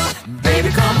all. Baby,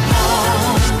 come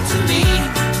home to me.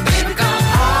 Baby, come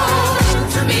home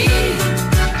to me.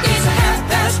 It's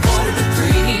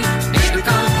 3:30. Baby,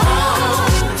 come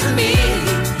home to me.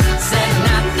 Said I'm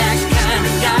not that kind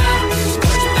of guy.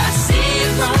 But if I see you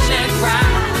wrong and cry,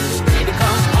 baby,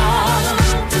 come home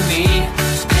to me.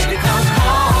 Baby, come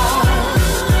home.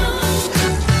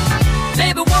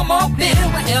 Baby, one more pill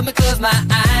will help me close my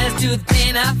eyes to the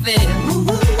pain I feel.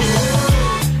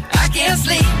 I can't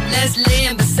sleep, let's lay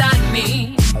in beside me.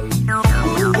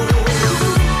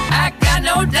 I got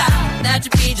no doubt that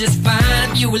you'd be just fine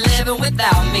if you were living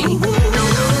without me.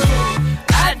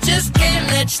 I just can't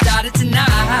let you start it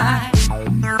tonight.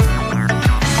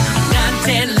 9,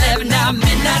 10, 11, now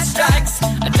midnight strikes.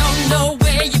 I don't know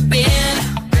where you've been,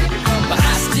 but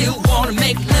I still wanna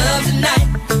make love tonight.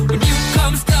 When you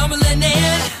come stumbling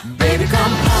in, baby,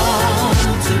 come home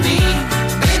to me.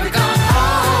 Baby, come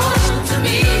home to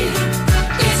me.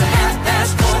 It's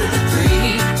 3:30.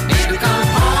 Baby, come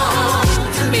home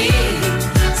to me.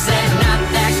 Said I'm not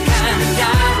that kind of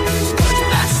guy, but if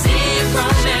I see you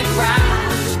wrong and cry,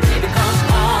 baby, come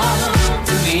home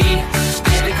to me.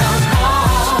 Baby, come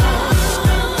home.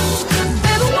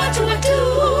 Baby, what do I do?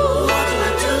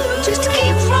 Just to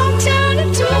keep from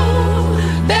turning to?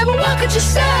 Baby, what could you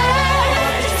say?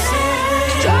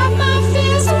 Drive my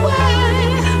fears away.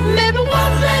 Maybe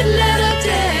one red letter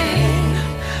day.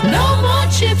 No more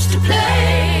chips to play.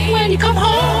 When you come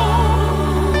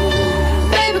home,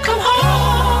 baby, come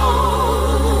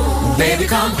home. Baby,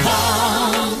 come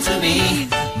home to me.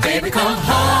 Baby, come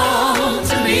home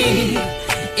to me.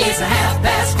 It's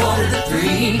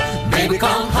 3:30. Baby,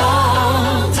 come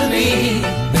home to me.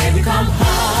 Baby, come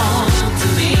home to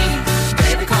me.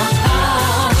 Baby, come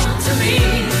home to me.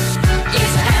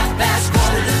 It's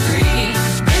 3:30.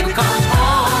 Baby, come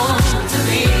home to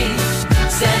me.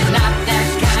 Said not that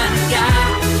kind of guy.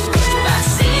 If I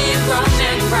see you wrong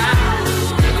and cry,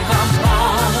 baby, come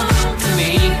home to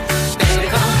me. Baby,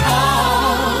 come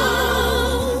home.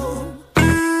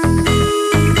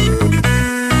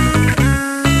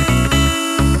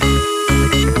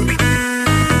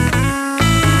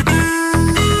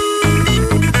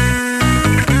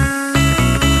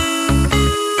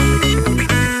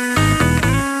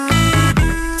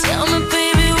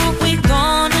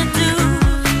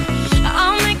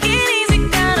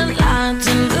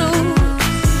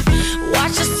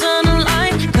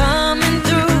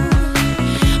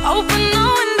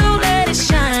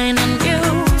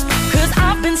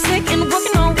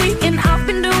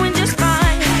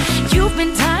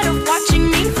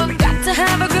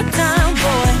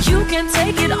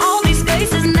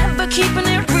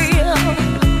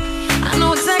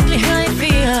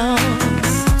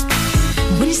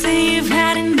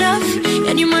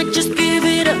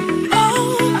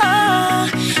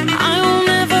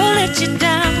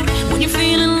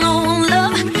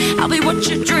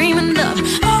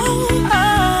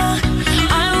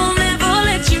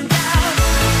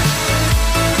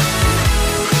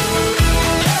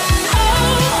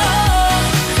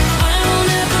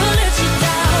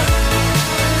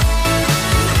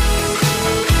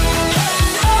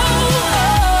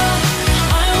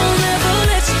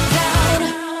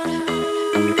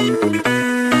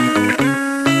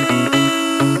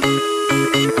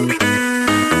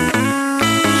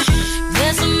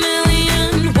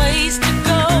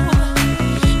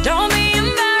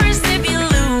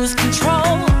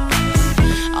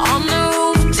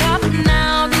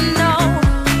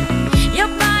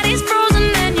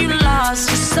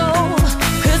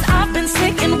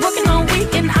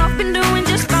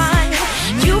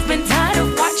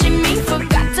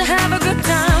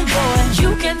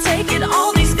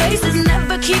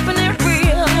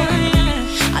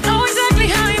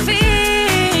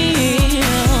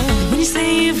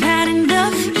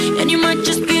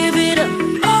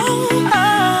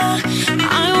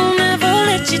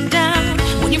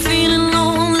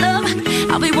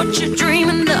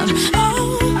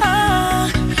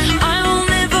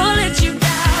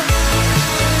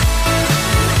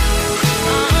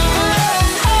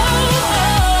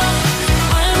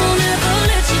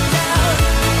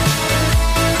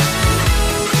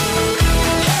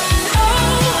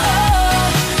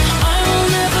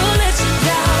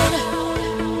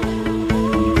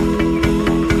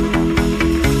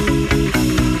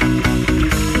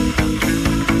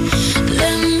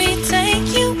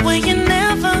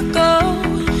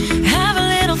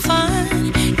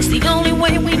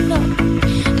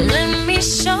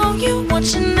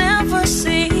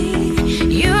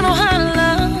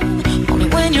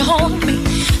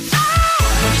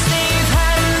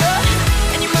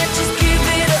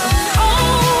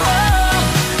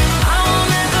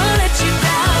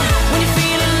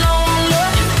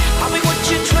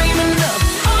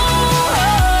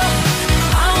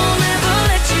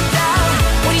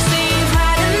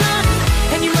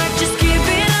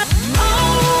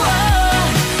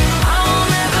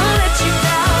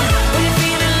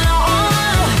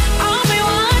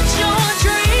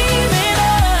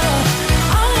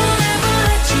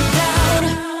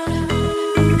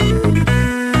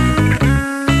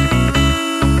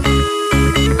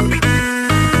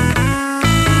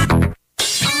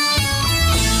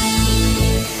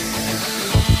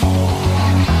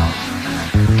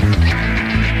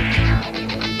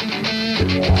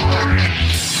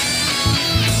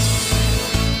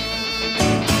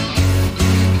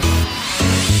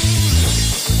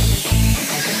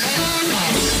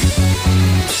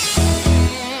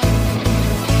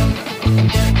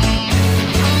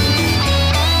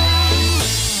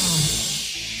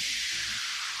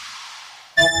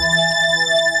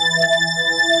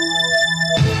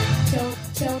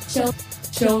 Yeah.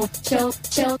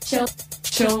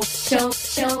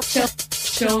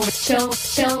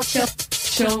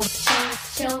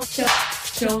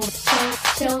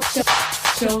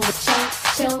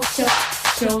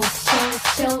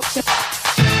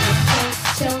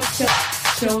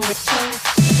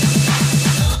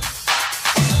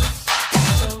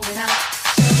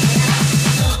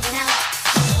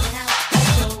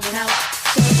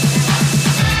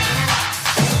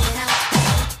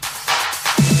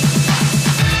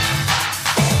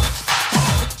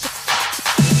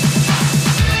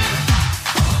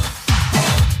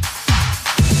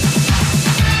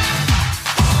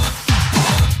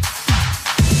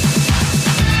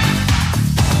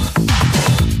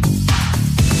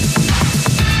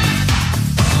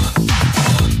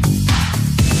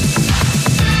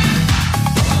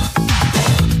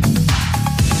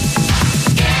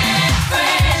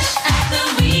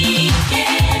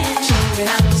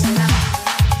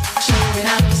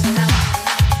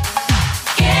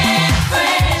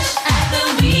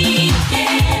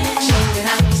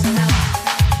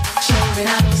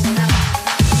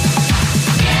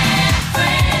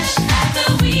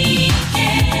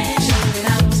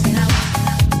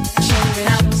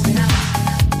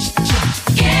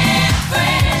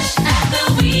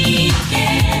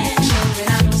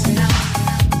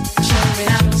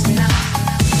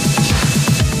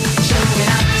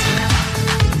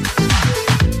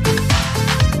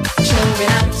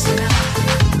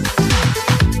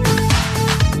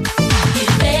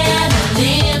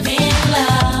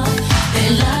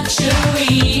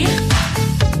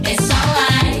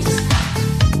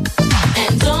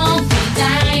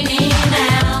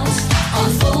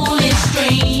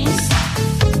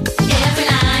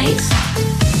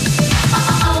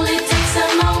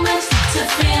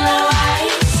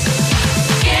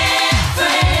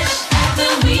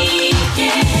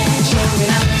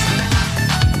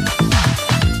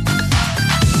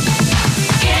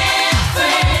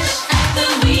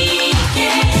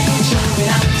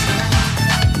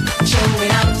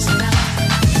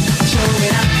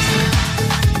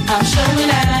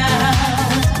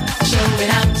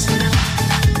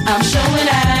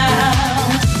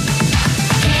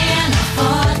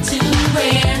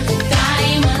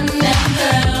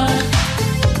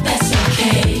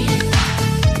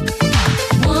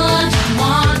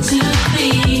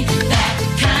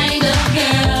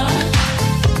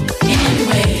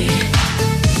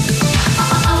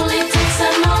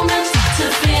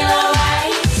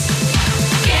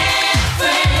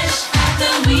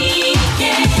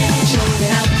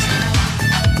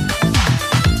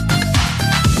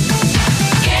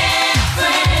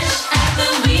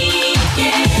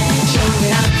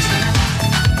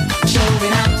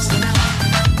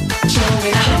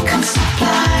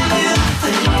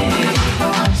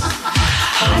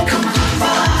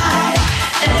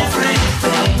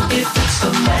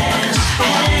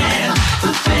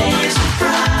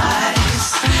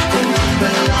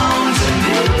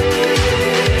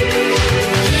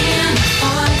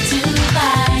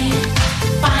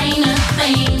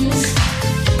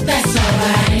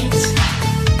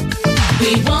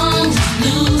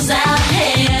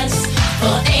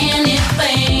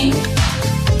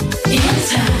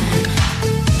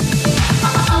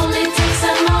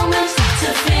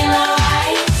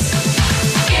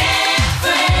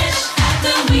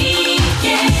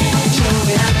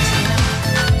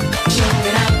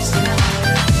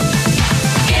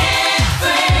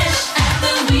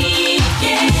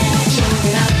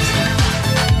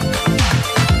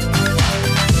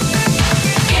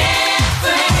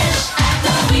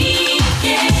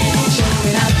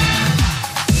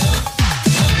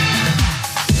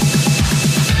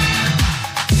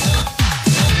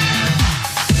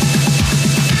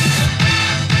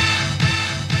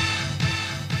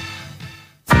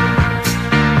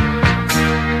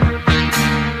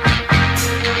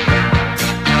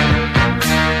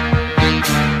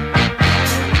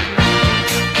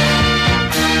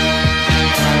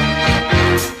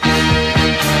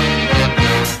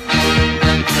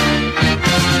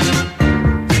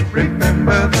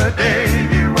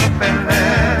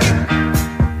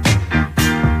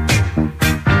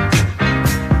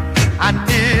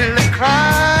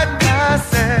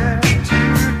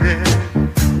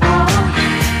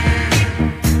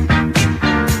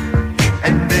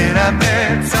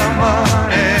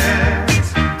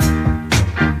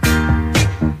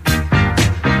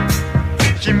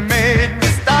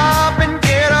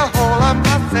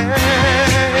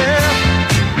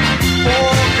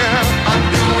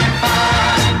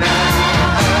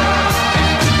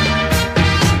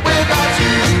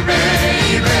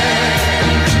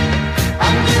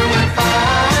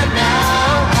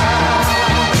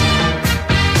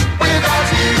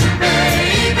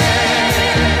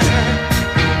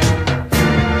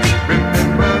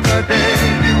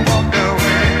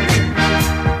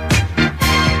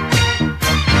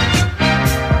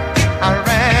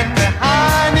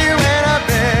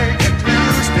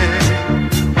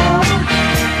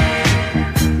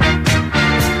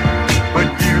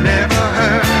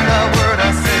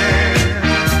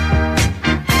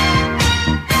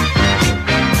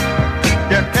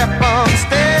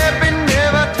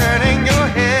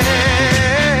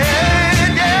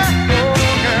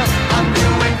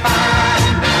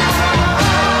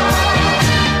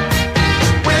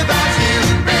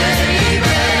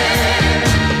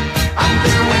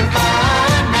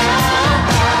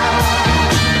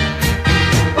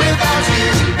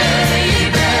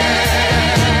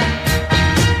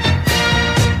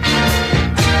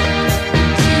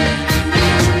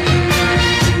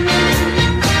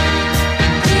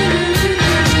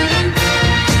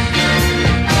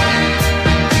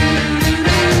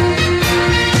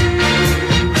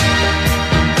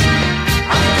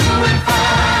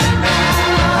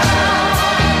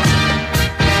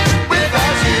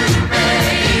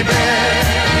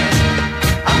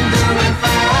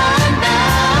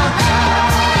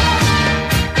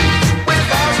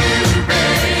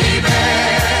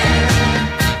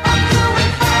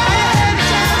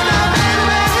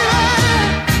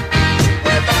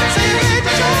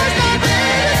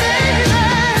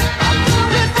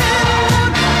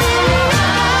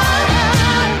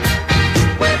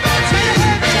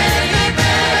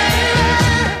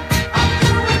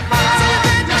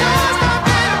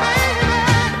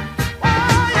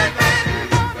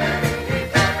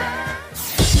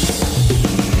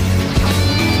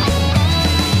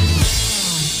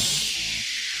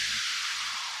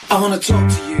 I wanna talk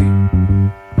to you.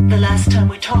 The last time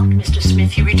we talked, Mr.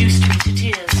 Smith, you reduced me to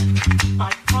tears.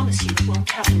 I promise you it won't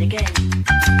happen again.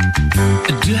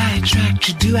 Do I attract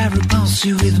you? Do I repulse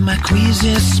you with my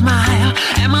queasy smile?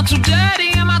 Am I too dirty?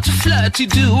 Am I too flirty?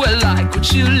 Do I like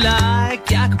what you like?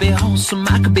 I could be wholesome,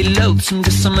 I could be loathsome,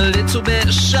 guess I'm a little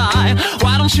bit shy.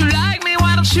 Why don't you like me?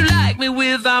 Why don't you like me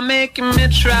without making me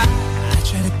try? I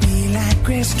try to be like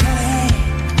Grace Kelly,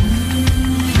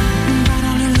 but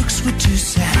all her looks were too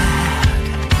sad.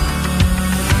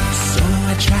 So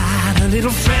I tried a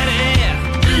little Freddie.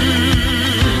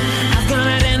 I've got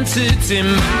an entity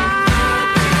mind.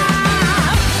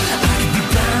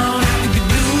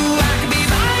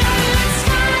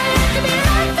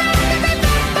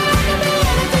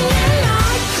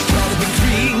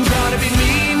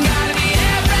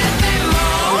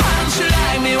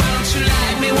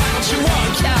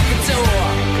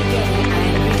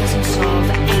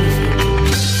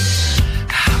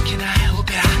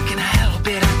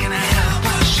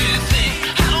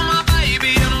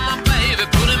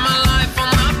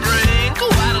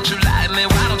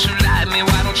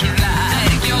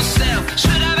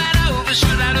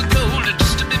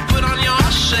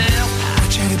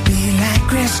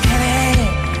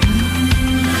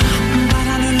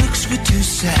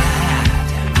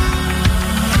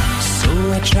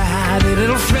 Tried a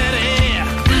little Freddie.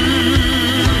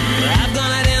 I've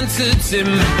got an entity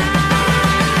mind.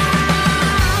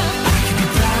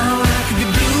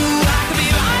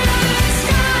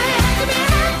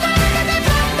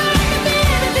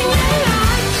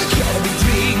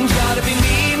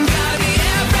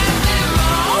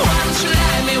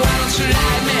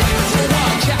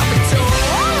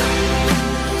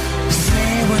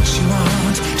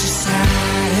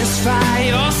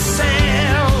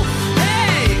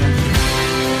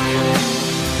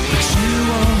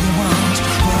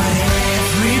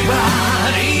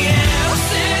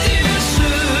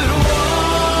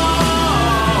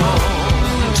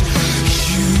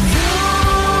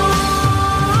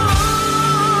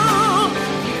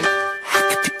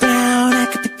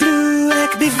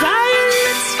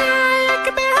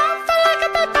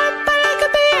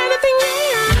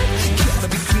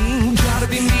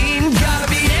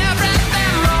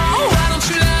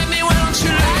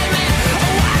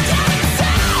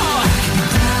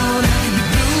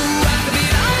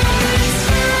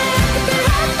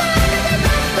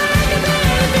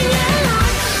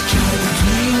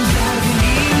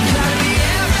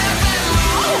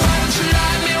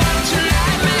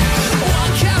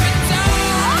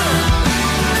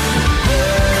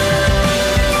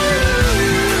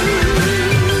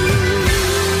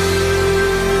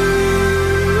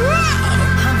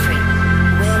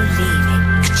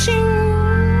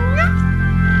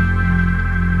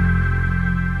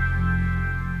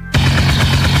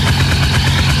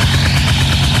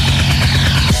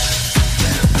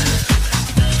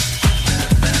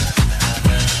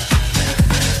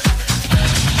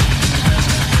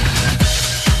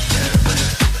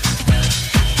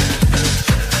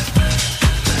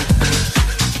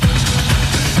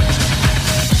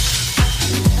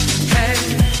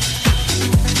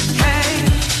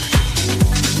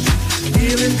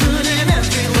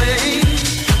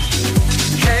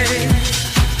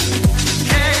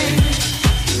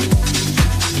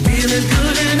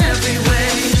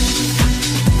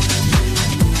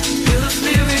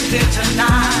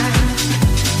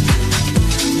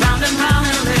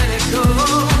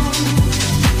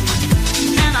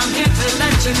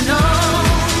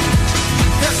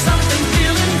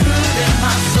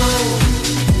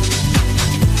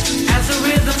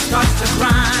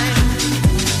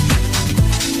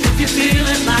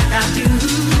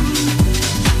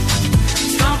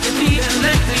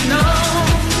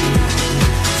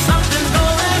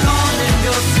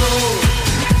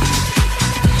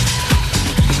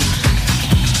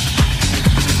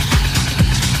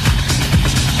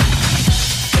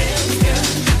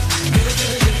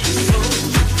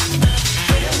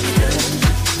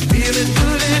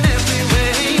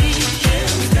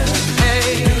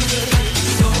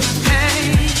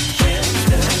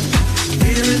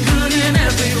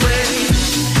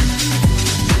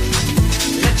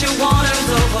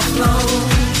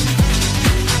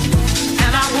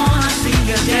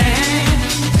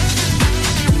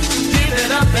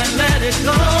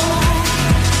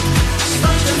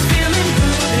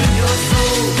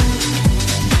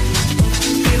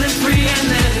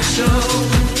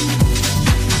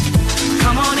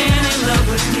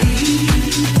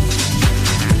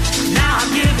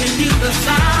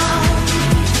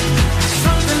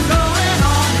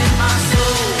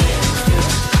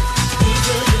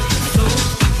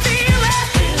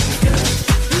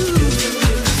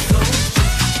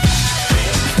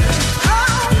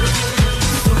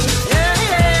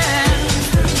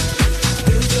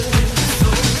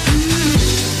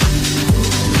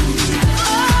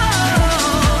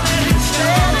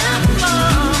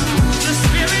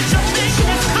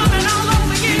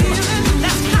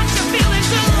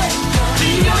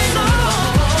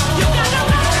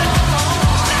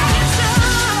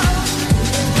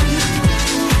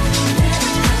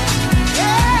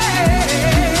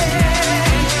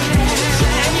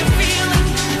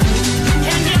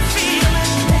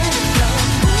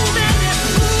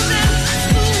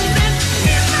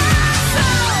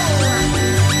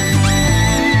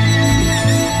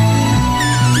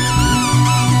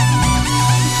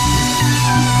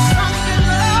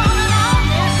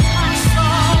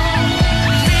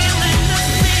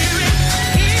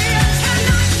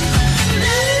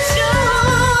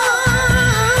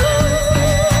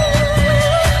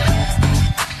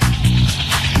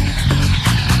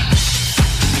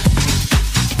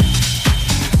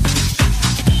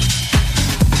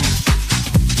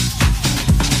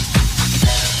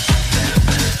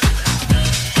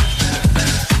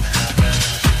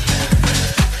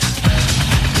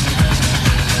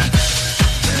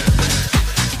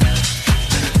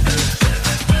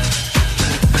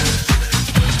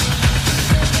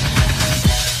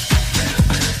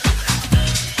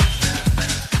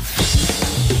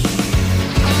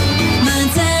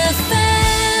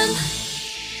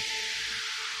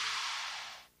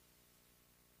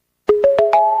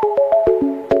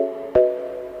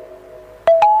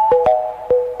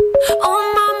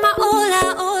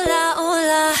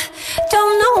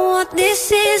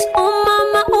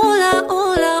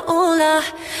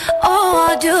 Oh,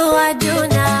 what do I do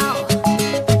now?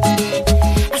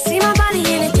 I see my body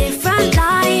in a different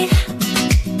light.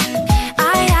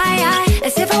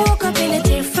 As if I woke up in a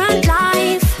different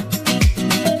life.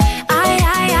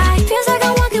 Feels like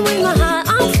I'm walking with my heart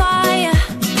on fire.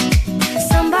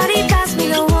 Somebody pass me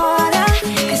the water,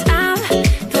 'cause I'm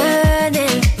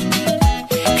burning.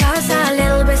 'Cause a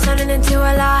little bit's turning into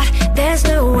a lot. There's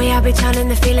no way I'll be turning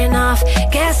the feeling off.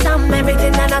 Guess I'm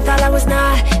everything that I thought I was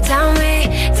not. Tell me,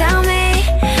 tell me.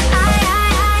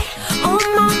 Oh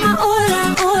mama, hola,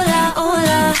 hola,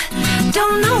 hola.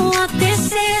 Don't know what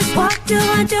this is. What do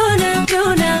I do now, do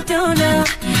now, do now?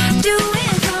 Do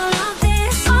with all of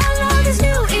this, all of these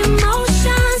new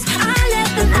emotions. I let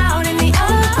them out in the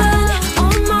open.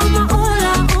 Oh mama,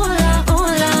 hola, hola,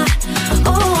 hola.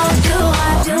 Oh, what do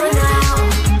I do now?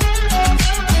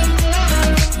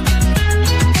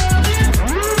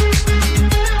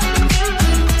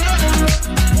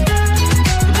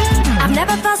 I've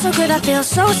never felt so good, I feel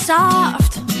so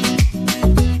soft.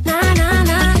 Nah, nah,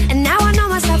 nah. And now I know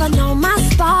myself, I know my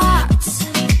spots.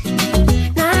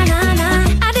 Nah, nah,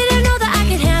 nah. I didn't know that I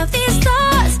could have these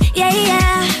thoughts. Yeah,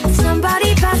 yeah. Somebody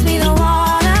pass me the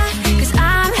water, 'cause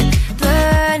I'm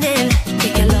burning.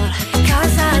 Take a look.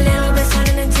 'Cause a little bit's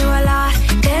turning into a lot.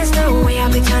 There's no way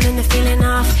I'll be turning the feeling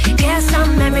off. Guess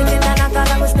I'm everything that I thought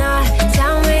I was not.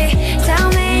 Tell me, tell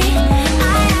me.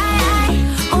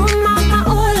 Oh mama,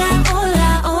 hola, hola,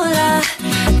 hola.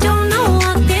 Don't know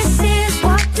what this is.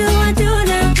 What do I do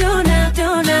now, do now, do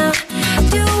now?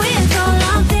 Do with all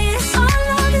of this, all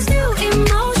of these new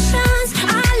emotions.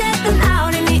 I let them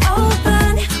out in the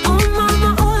open. Oh mama,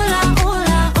 hola,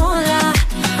 hola, hola.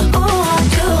 Oh, what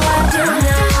do I do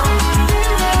now?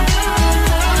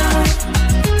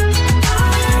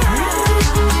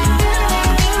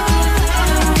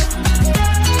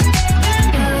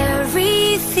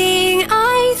 Everything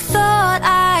I thought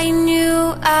I knew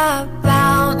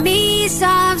about me's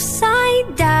upside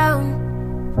down.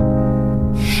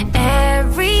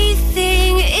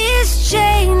 Everything is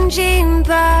changing,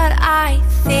 but I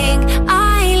think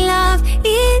I love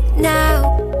it now.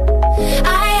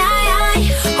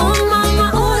 Oh mama,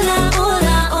 hola,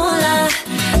 hola, hola.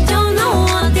 Don't know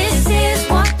what this is.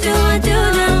 What do I do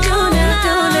now, do now,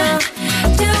 do now?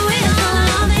 Do with all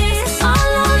of this,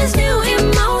 all of these new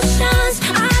emotions.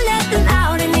 I let them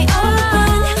out in the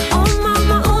open. Oh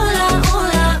mama, hola,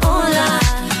 hola, hola.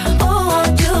 Oh, what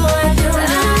do I do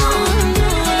now?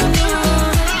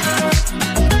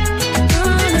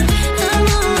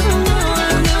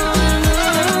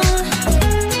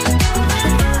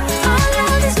 All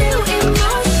of these new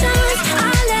emotions,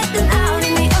 I let them out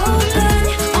in the open.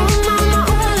 Oh mama,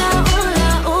 hola, hola,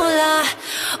 hola.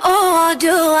 Oh, what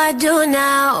do I do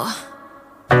now?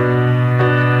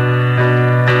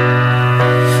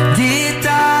 Dear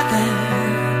darling,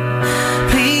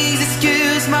 please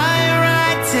excuse my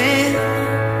writing.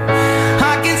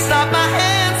 I can't stop my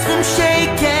hands from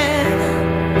shaking,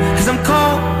 'cause I'm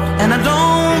cold and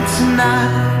alone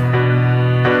tonight.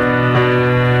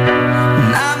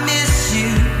 And I miss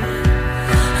you.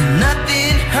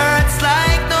 Nothing hurts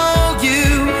like no you.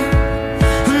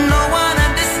 No one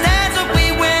understands what we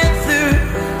went through.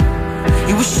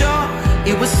 It was short,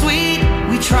 it was sweet,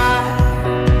 we tried.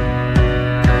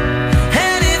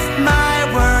 And if my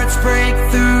words break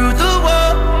through the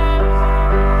wall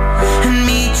and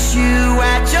meet you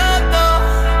at your door,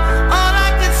 all I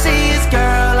can say is,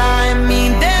 girl, I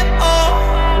mean them all.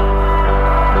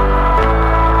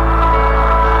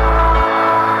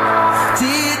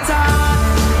 Dear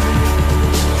darling,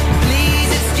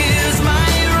 please excuse my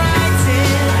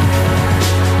writing.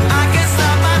 I can't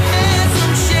stop my hands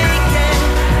from shaking,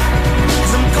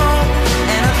 'cause I'm cold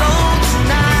and alone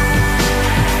tonight.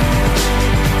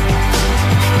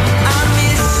 I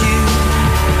miss you.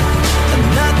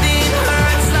 Nothing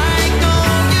hurts like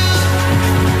knowing you.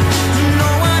 No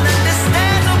one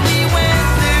understands what we went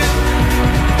through.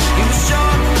 It was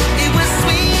short, it was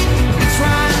sweet, we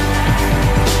tried.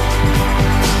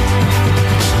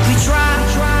 We tried.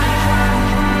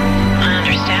 I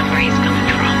understand where he's coming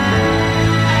from.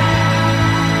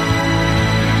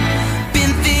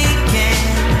 Been thinking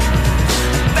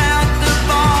about the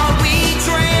ball we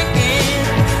drank in,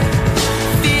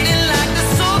 feeling like the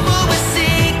sofa was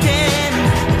sinking.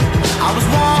 I was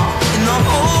warm in the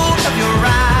hold of your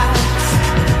eyes.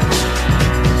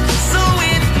 So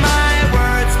if my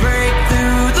words break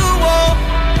through the wall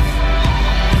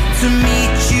to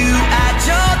meet you at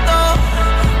your door,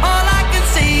 all I can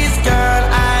say is, girl,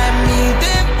 I mean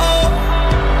them all.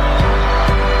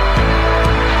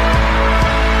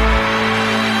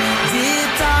 Dear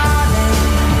darling,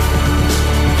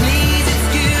 please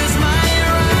excuse my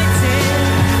writing.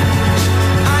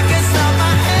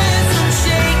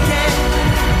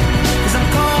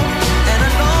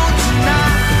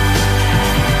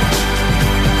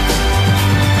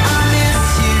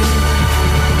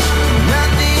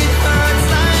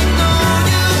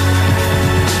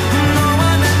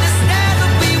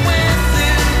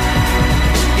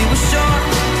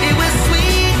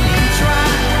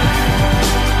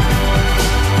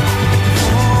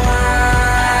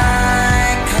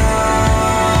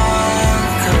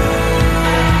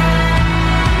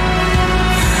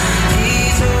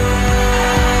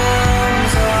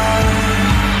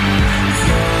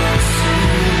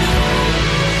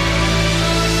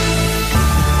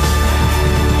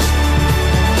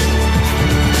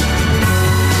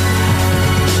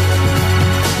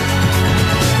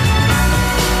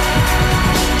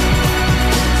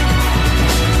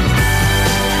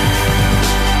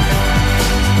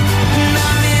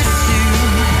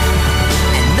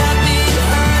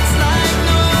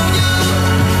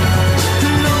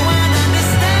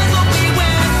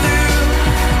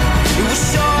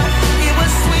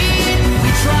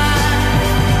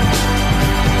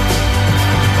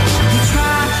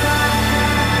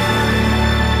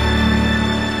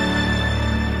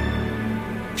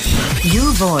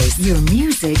 voice, your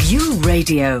music, your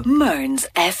radio. Mearns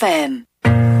FM.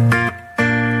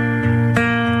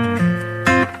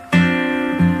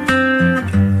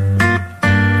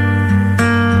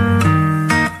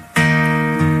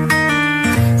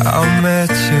 I met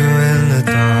you in the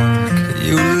dark,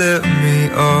 you lit me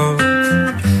up,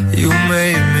 you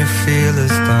made me feel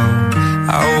as though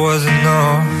I wasn't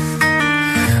off.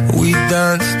 We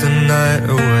danced the night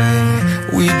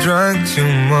away, we drank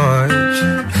too much.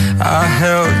 I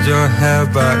held your hair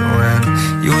back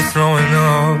when you were throwing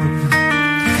up.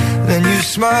 Then you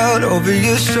smiled over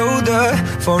your shoulder.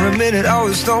 For a minute I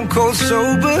was stone cold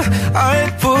sober. I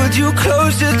pulled you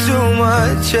closer to my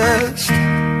chest,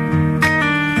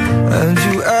 and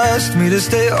you asked me to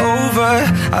stay over.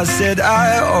 I said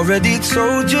I already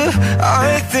told you,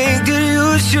 I think that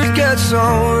you should get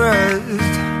some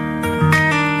rest.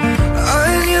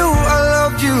 I knew I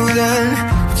loved you then,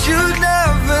 but you'd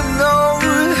never know.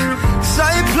 'Cause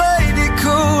I played it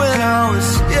cool when I was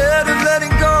scared of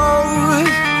letting go.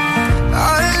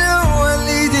 I knew I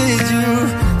needed you,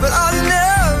 but I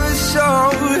never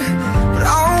showed. But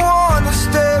I wanna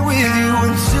stay with you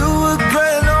until we're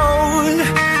grown old.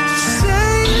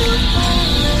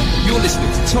 You're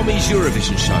listening to Tommy's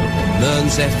Eurovision Show on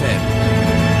Mearns FM.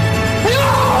 No,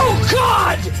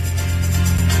 God!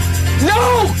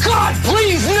 No, God,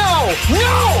 please, no!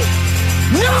 No!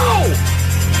 No!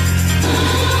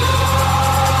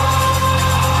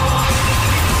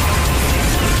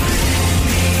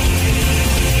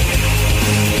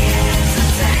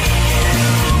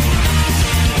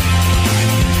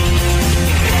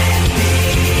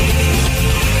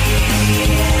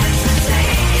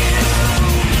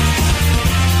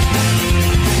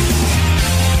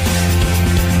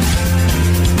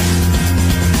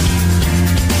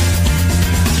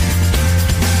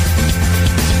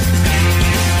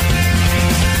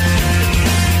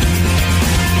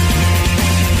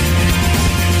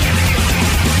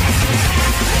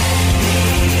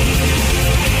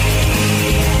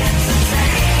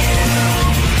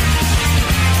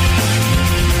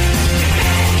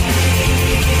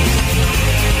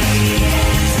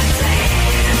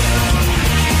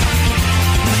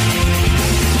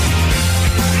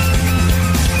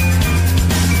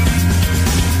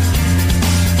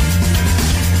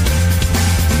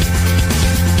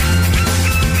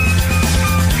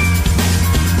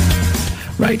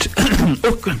 Right.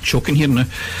 Oh, I'm choking here now.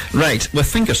 Right, with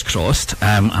fingers crossed,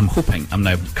 I'm hoping I'm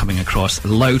now coming across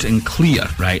loud and clear.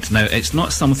 Right, now it's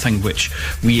not something which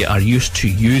we are used to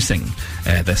using,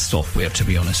 this software, to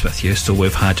be honest with you, so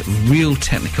we've had real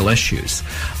technical issues,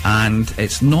 and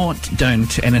it's not down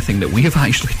to anything that we have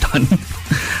actually done.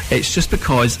 It's just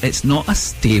because it's not a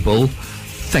stable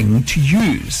thing to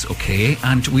use, okay,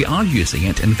 and we are using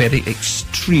it in very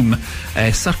extreme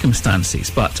circumstances,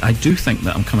 but I do think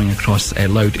that I'm coming across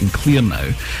loud and clear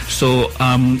now. So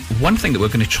one thing that we're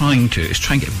going to try and do is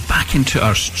try and get back into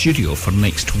our studio for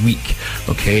next week,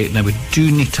 okay. Now we do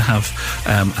need to have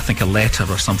I think a letter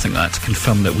or something like that to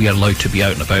confirm that we are allowed to be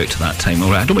out and about at that time.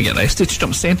 Alright, I don't want to get arrested, you know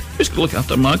what I'm saying? Who's going to look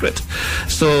after Margaret?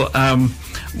 So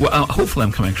well, hopefully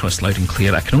I'm coming across loud and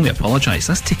clear. I can only apologise.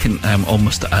 That's taken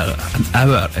almost an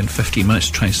hour and 15 minutes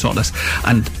to try and sort this.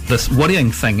 And this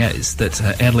worrying thing is that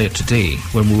earlier today,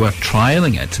 when we were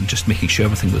trialling it and just making sure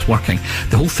everything was working,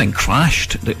 the whole thing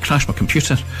crashed. It crashed my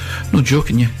computer. No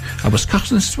joking you. I was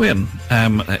cursing and swearing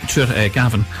to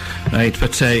Gavin, right?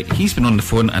 But he's been on the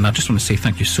phone, and I just want to say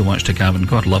thank you so much to Gavin.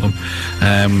 God love him.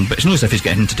 But it's not as if he's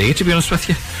getting in today, to be honest with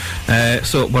you.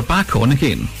 So we're back on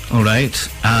again, all right?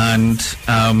 And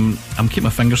I'm keeping my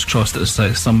fingers crossed that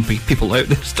there's some people out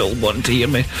there still wanting to hear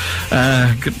me.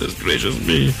 Goodness gracious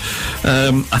me.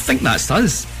 I think that's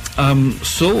us.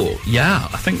 So, yeah,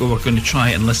 I think we were going to try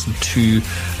and listen to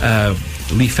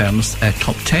Lee Fern's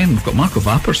top 10. We've got Marco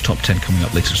Vapor's top 10 coming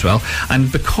up later as well.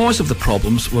 And because of the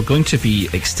problems, we're going to be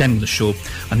extending the show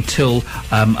until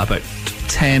about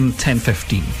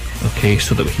 10:15. Okay,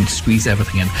 so that we can squeeze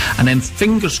everything in, and then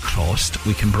fingers crossed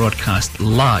we can broadcast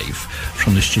live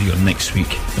from the studio next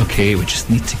week. Okay, we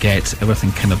just need to get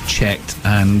everything kind of checked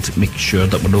and make sure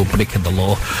that we're not breaking the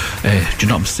law. Do you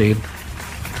know what I'm saying?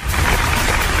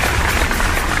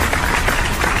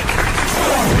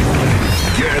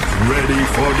 Get ready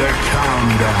for the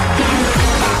countdown.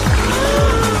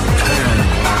 10,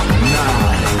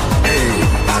 9, 8,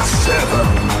 7,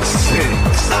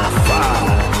 6, 5,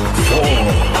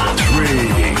 4,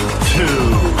 3, 2,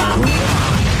 1.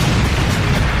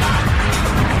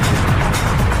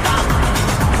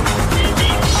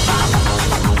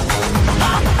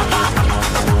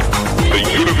 The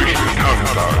Eurovision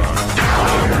Countdown.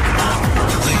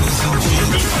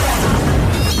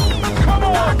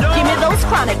 Give me those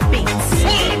claps. electronic beats.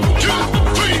 1, 2,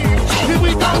 3, here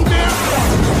we go now.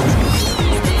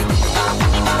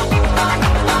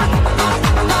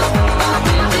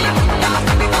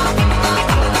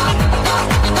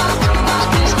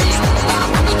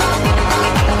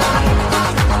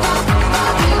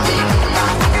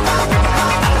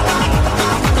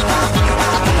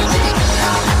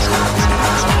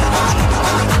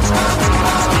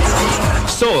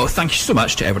 So, thank you so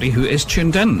much to everybody who is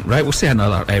tuned in. Right, we'll say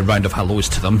another round of hellos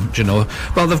to them, do you know.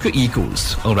 Well, they've got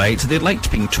egos, alright. They like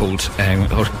being told,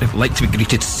 or they like to be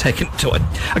greeted second to it.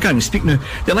 I can't even speak now.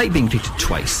 They like being greeted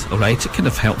twice, alright. It kind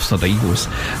of helps their egos.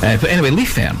 But anyway, Lee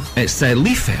Fern. It's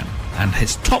Lee Fern and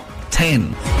his top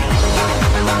 10.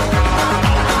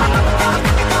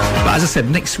 But as I said,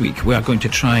 next week we are going to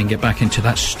try and get back into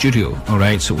that studio,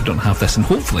 alright, so we don't have this, and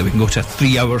hopefully we can go to a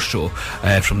 3-hour show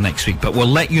from next week, but we'll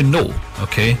let you know,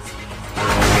 okay?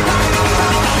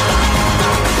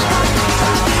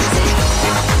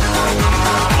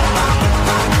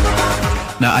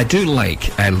 Now, I do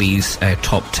like Lee's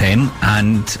top 10,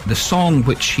 and the song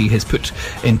which he has put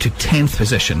into 10th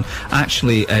position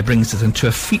actually brings us into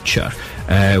a feature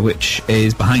which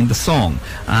is behind the song,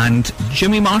 and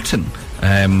Jimmy Martin,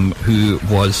 who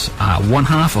was one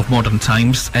half of Modern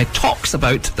Times, talks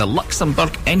about the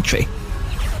Luxembourg entry.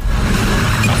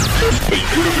 The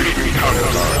Eurovision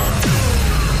Countdown.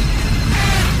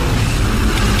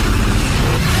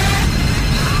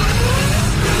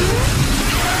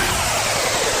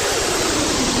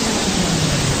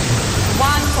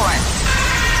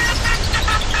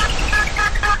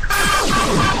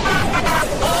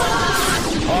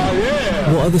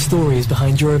 What are the stories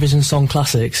behind Eurovision Song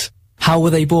Classics? How were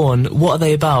they born? What are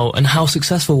they about? And how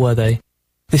successful were they?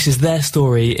 This is their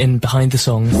story in Behind the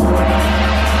Songs.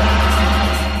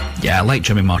 Yeah, I like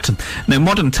Jimmy Martin. Now,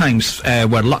 Modern Times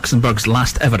were Luxembourg's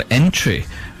last ever entry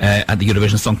at the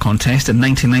Eurovision Song Contest in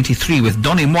 1993 with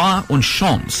Donnez-moi une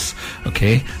chance,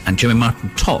 okay? And Jimmy Martin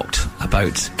talked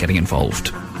about getting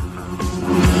involved.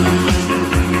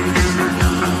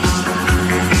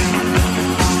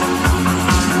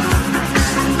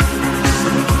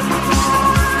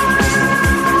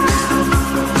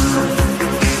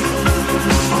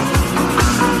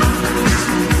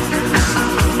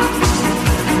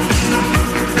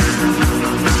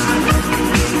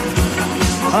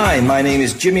 Hi, my name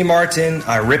is Jimmy Martin.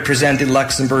 I represented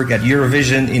Luxembourg at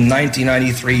Eurovision in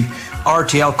 1993.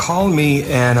 RTL called me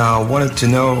and wanted to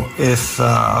know if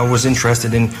I was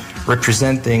interested in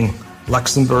representing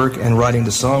Luxembourg and writing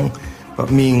the song.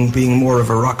 But me being more of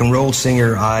a rock and roll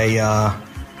singer, I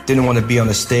didn't want to be on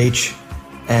a stage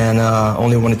and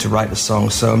only wanted to write the song.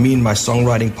 So me and my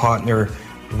songwriting partner,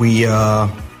 we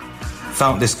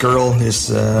found this girl, this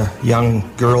young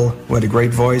girl who had a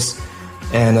great voice,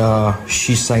 and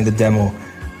she sang the demo.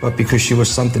 But because she was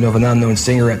something of an unknown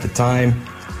singer at the time,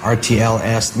 RTL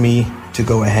asked me to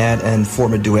go ahead and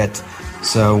form a duet.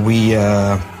 So we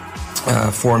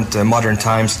formed Modern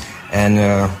Times and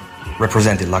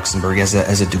represented Luxembourg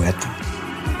as a duet.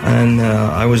 And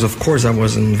I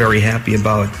wasn't very happy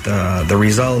about the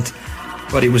result.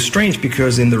 But it was strange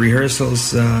because in the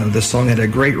rehearsals, the song had a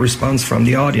great response from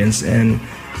the audience. And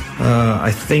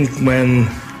I think when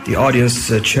the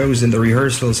audience chose in the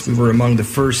rehearsals, we were among the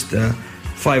first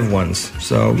 5 ones.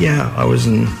 So yeah, I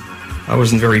wasn't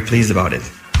very pleased about it.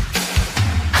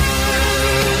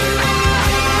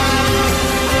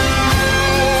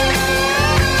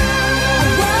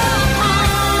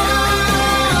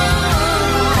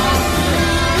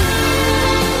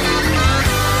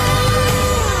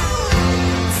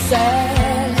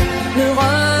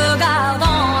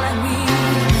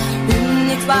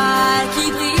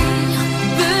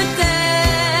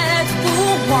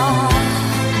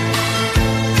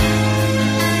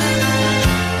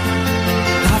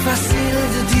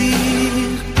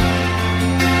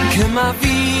 Ma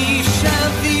vie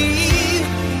chavire,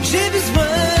 j'ai besoin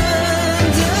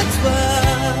de toi.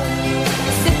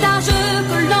 C'est un jeu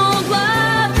que l'on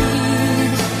doit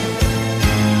vivre.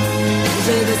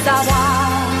 Je veux savoir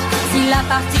si la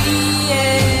partie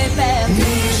est perdue.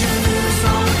 Mais je veux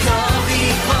encore y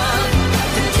croire,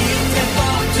 te quitter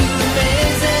pour tous mes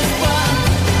espoirs.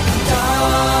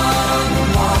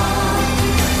 Donne-moi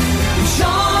une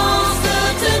chance de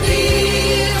te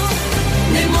dire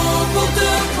les mots pour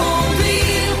te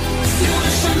conduire sur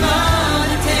le chemin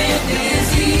de tes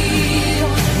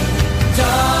désirs.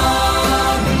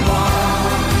 Donne-moi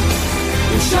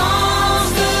une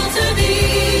chance de te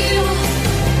dire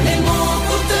les mots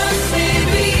pour te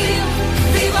séduire,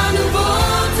 vivre à nouveau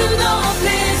tous nos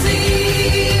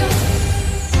plaisirs.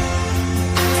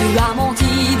 Tu as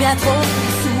menti bien trop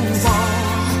souvent,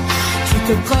 tu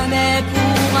te prenais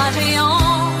pour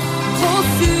géant, trop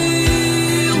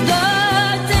sûr de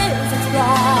tes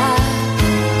exploits.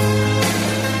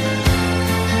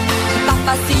 Pas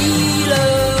facile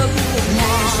pour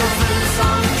moi. Je veux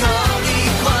encore y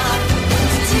croire.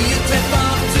 Tu tires très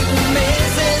fort tous mes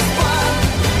espoirs.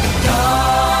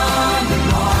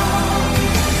 Donne-moi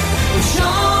une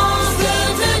chance de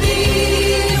te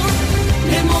dire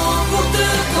les mots pour te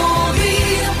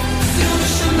conduire sur le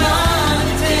chemin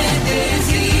de tes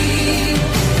désirs.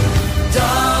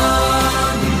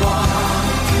 Donne-moi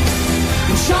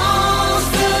une chance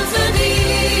de te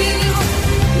dire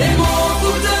les mots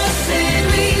pour te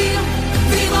séduire,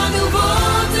 vivre à nouveau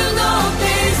de nos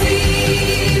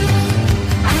plaisirs.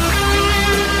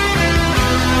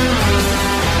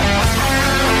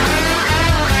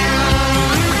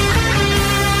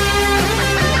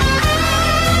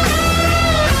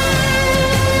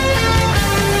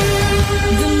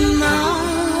 Demain,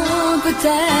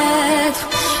 peut-être,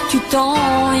 tu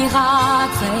t'en iras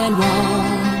très loin.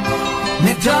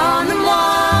 Mais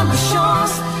donne-moi ma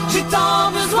chance, j'ai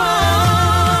tant besoin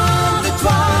de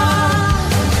toi.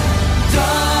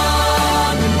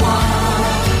 Donne-moi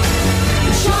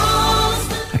une chance.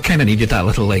 I kind of needed that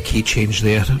little key change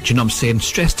there. Do you know what I'm saying?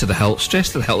 Stress to the hilt, stress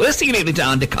to the hilt. Let's take it to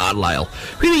Andy Carlisle.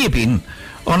 Where have you been?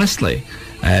 Honestly.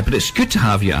 But it's good to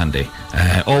have you, Andy,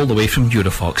 all the way from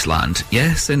Eurofox land.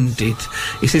 Yes, indeed.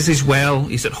 He says he's well,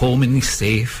 he's at home and he's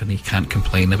safe and he can't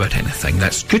complain about anything.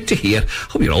 That's good to hear.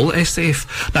 Hope you're all safe.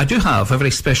 Now, I do have a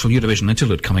very special Eurovision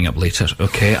interlude coming up later,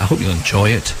 okay? I hope you'll enjoy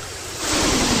it.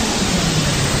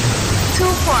 2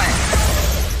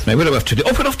 points. Right, where are we off to?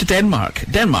 We're off to Denmark.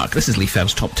 Denmark, this is Lee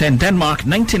Fair's Top 10. Denmark,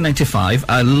 1995.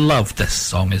 I loved this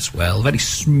song as well. Very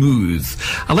smooth.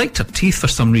 I liked her teeth for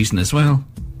some reason as well.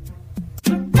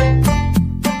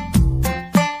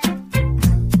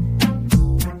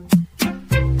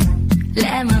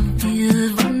 Lad mig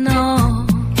vide, hvornår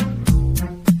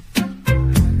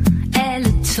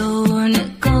alle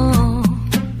togene går,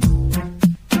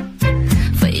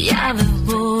 for jeg vil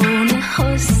vågne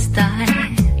hos dig.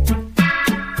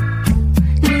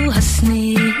 Nu har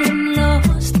sneen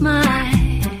låst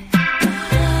mig,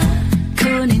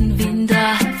 kun en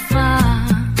vinter herfra,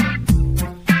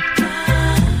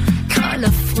 kold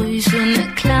og frysende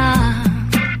klar.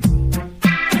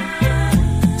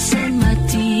 Send mig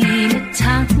dine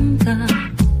tanker,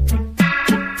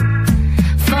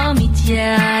 for mit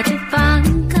hjerte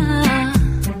banker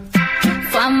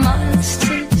fra Mols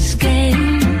til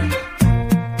Skagen,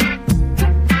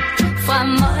 fra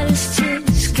Mols til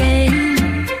Skagen,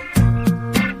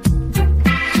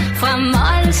 fra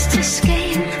Mols til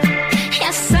Skagen.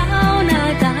 Jeg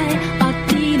savner dig og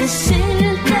dine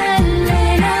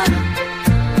silkelænder,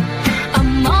 og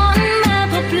morgenmad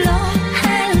på blå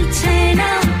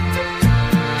altaner.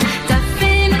 Der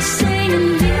findes ingen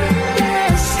lille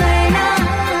svaner,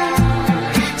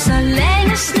 så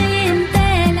længe sneen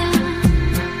daler.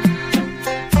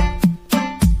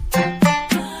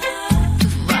 Du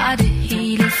var det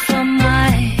hele for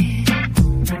mig.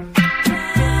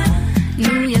 Nu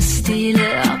er jeg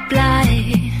stille og bleg.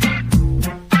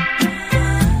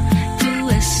 Du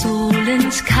er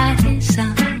solens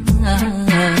kejser.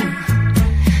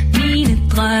 Mine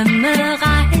drømme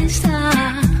rejser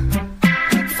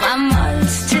fra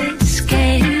Mols til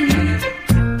Skagen,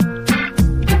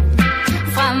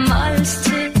 fra Mols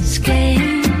til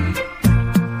Skagen,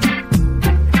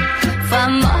 fra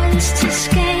Mols til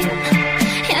Skagen.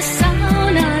 Jeg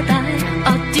savner dig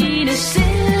og dine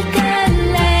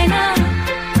silkelænder,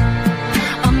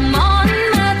 og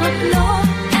morgenmad på blå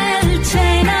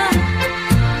altaner.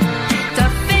 Der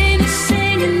findes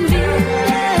ingen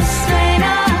lille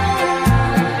svaner,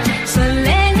 så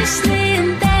længe sneen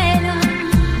daler.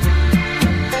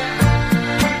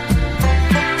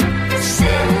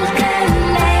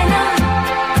 Silkelænder,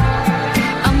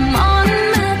 og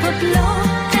morgenmad på blå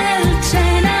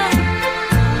altaner.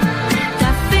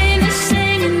 Der findes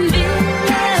ingen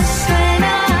lille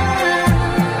svaner,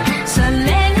 så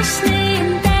længe sneen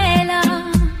daler.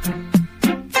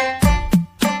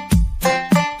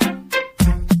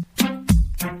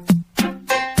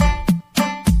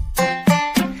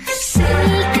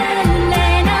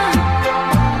 Silkelænder,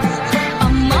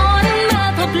 og morgenmad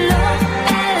på blå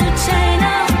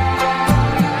altaner.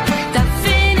 Der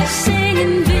findes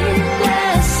ingen vilde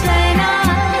svaner,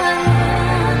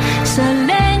 så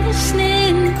længe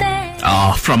sneen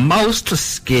daler. From Mols to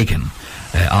Skagen,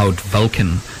 Aud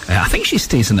Vulcan. I think she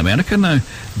stays in America now.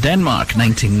 Denmark,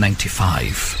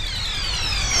 1995.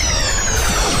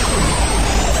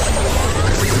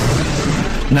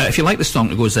 Now, if you like the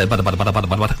song, it goes bada bada bada bada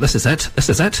bada bada. This is it. This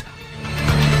is it.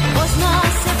 Poznao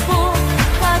se po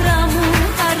haramu,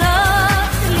 haramu.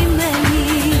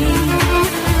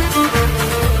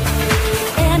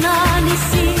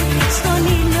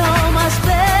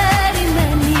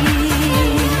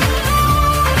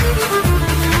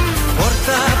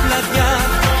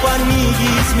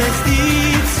 μες στη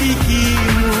ψυχή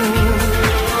μου.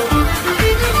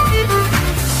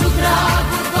 Σου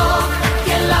τραγουδώ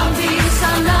και λάμπεις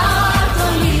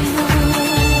ανατολή μου.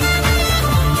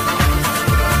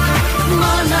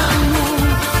 Μάνα μου,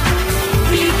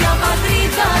 γλυκιά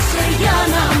πατρίδα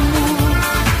Σεριάνα μου,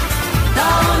 τα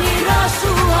όνειρά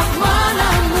σου αχ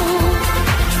μάνα μου,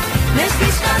 μες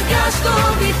της καρδιάς το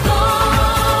βυθό.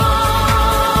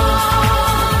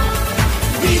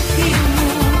 Δίχτυ μου,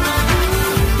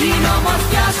 την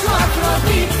ομορφιά σου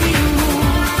Αφροδίτη μου,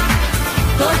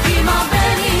 το κύμα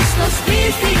μπαίνει στο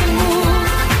σπίτι μου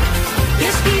και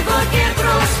σκύβω και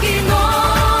προσκυνώ.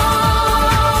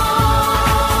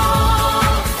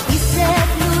 Είσαι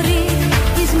φλουρί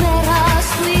της μέρας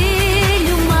του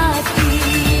ήλιου μάτι,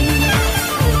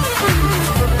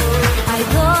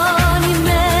 αηδώνει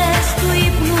μες του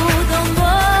ύπνου τον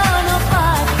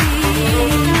μονοπάτι.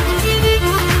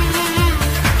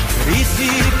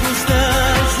 Ρίση που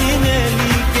στάζει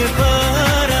μέλι και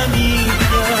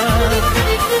παραμύθια.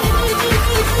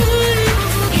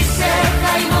 Είσαι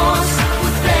καημός που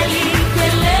θέλει και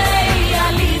λέει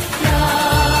αλήθεια.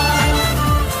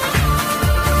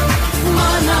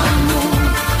 Μάνα μου,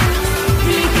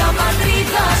 γλυκιά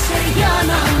πατρίδα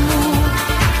Σεριάνα μου,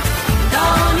 τα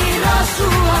όνειρά σου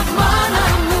αχ μάνα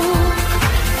μου,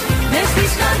 μες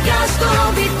της καρδιάς το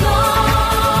βυθό.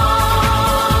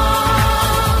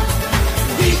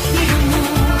 Δίχτυ μου,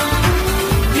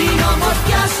 την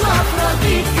ομορφιά σου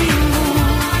Αφροδίτη μου,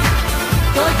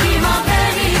 το κύμα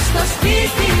μπαίνει στο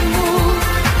σπίτι μου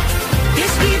και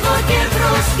σκύβω και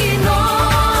προσκυνώ.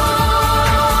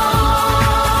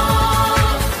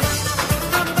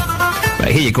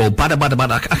 Right, here you go. Bada bada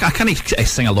bada. I can't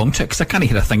sing along to it because I can't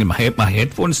hear a thing in my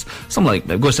headphones. Something like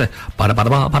it goes to bada bada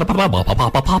bada bada bada bada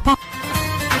bada bada bada.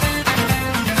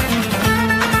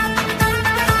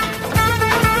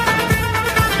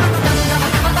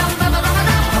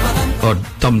 Or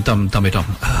dum dum dummy dum.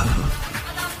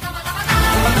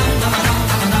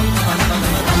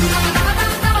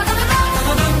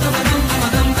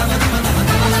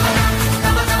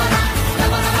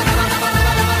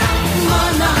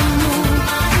 Μάνα μου,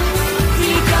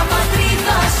 γλυκιά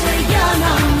πατρίδα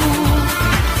Σεριάνα μου,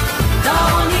 τα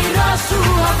όνειρά σου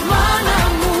αχ μάνα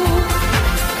μου,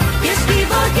 και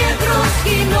σκύβω και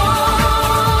προσκυνώ.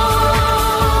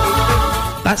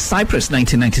 That's Cyprus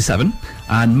 1997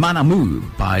 and Manamu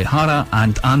by Hara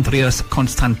and Andreas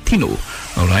Constantino.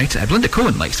 Alright, Belinda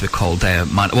Cohen likes to be called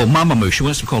Mamamoo. She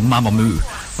wants to be called Mamamoo.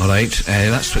 Alright,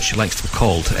 that's what she likes to be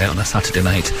called on a Saturday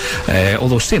night.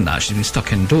 Although saying that, she's been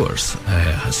stuck indoors,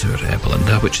 has her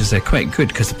Belinda, which is quite good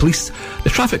because the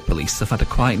traffic police have had a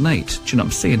quiet night. Do you know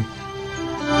what I'm saying?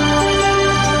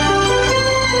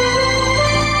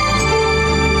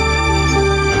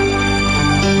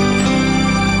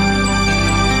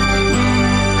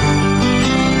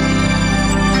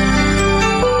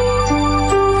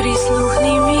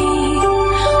 Прислухни ми,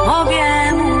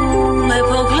 обійми me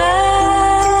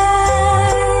поглej,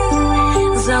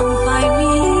 zaufaj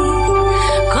mi,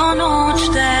 ko noč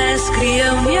te skrije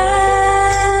v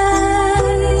njej.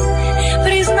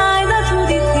 Priznaj, da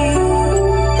tudi ti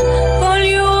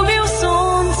poljubil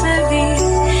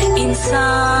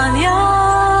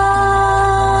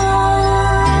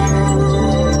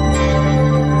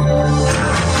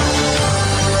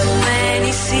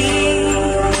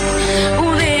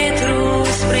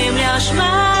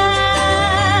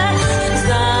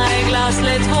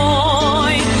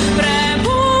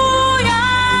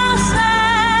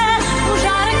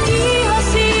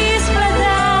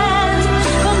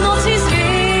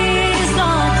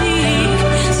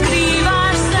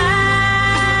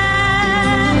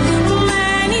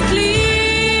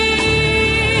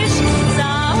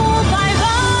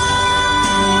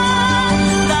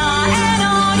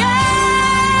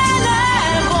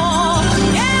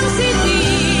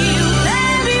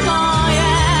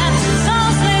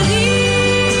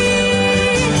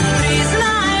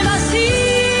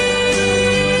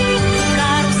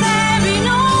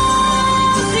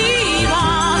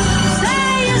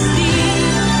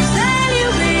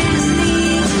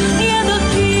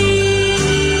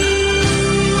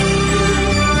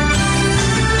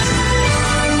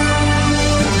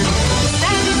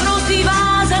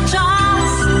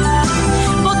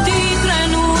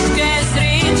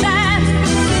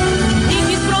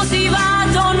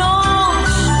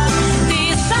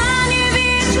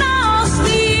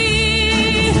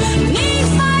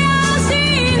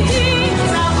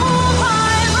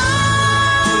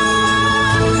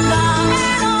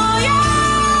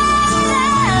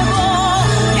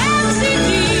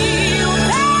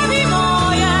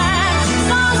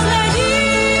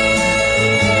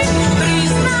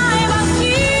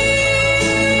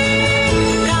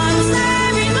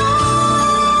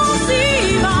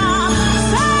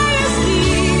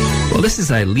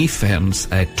Lee Fern's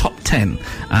Top 10,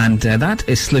 and that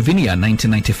is Slovenia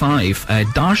 1995,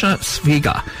 Darja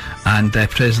Svega and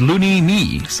Presluni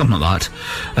Me, something like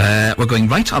that. We're going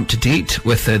right up to date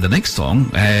with the next song.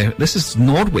 This is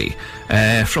Norway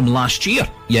from last year.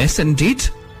 Yes, indeed.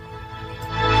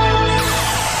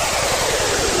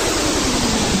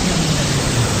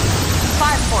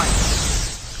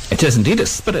 It is indeed. It's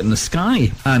Spirit in the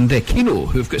Sky and Kino,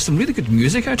 who've got some really good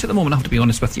music out at the moment, I have to be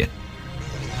honest with you.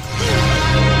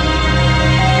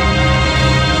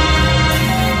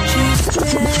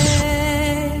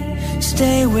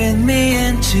 Stay with me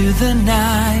into the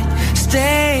night.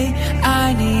 Stay,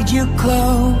 I need you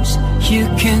close. You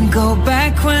can go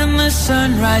back when the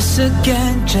sun rises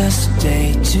again. Just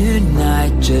stay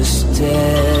tonight, just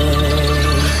stay.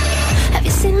 Have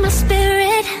you seen my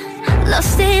spirit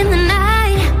lost in the night?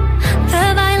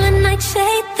 The violent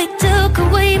nightshade, they took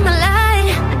away my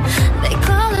light. They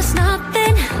call us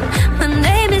nothing, my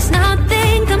name is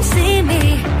nothing. Come see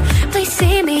me, please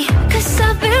see me, 'cause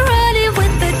I've been running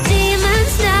with the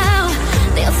demons now.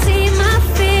 They'll see my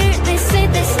fear, they say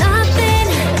there's nothing,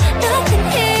 nothing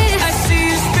here. I see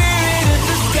your spirit in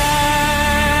the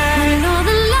sky. When all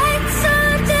the lights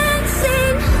are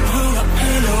dancing,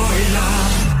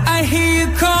 I hear you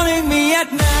calling me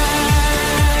at night.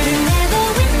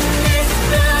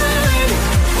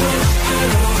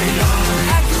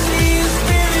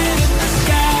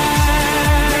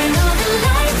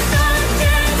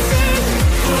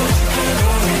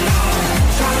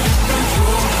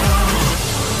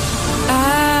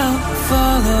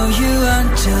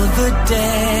 Until the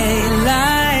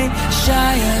daylight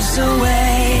shies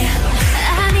away.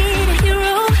 I need a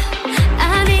hero,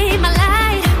 I need my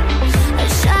light.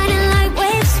 Shining like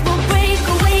waves will break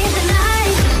away the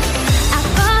night. I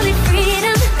call it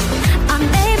freedom, our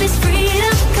name is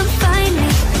freedom. Come find me,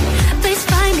 please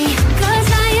find me, 'cause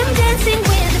I am dancing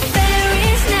with the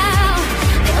fairies now.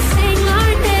 They'll sing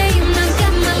our name, I've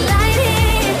got my light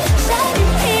here,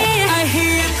 shining here. I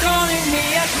hear you calling me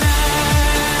at night.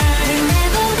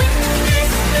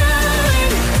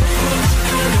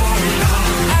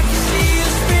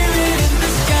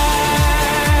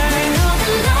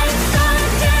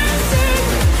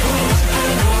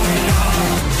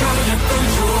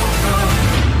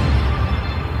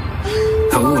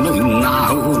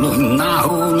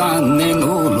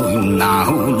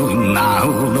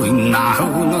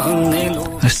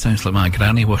 This sounds like my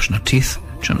granny washing her teeth. Do you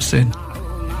know what I'm saying?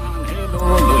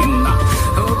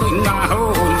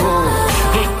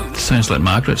 Sounds like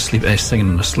Margaret singing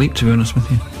in her sleep, to be honest with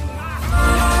you.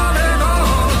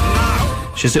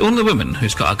 She's the only woman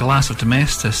who's got a glass of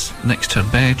Domestos next to her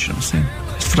bed, do you know what I'm saying?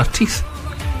 It's for her teeth.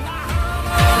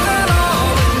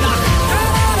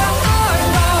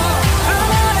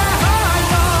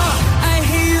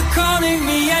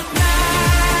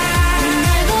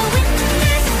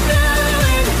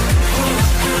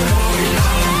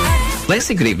 Let's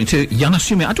say good evening to Jana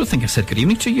Sumi. I don't think I said good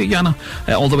evening to you, Jana,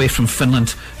 all the way from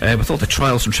Finland, with all the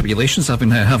trials and tribulations I've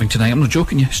been having tonight. I'm not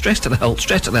joking you. Stressed to the hilt,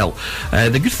 stressed to the hilt.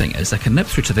 The good thing is I can nip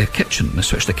through to the kitchen and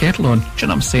switch the kettle on. Do you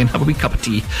know what I'm saying? Have a wee cup of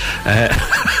tea.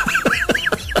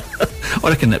 Or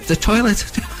I can nip to the toilet.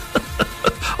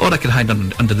 Or I can hide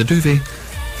under the duvet.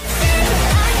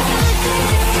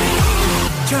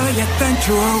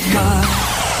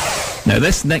 Now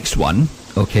this next one,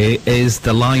 okay, is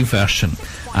the live version,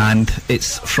 and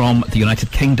it's from the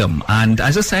United Kingdom, and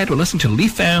as I said, we're listening to Lee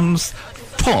Fern's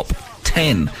Top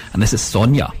 10, and this is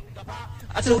Sonia.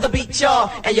 To the beat,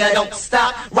 y'all, and you don't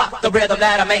stop. Rock the rhythm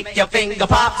that'll make your finger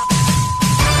pop.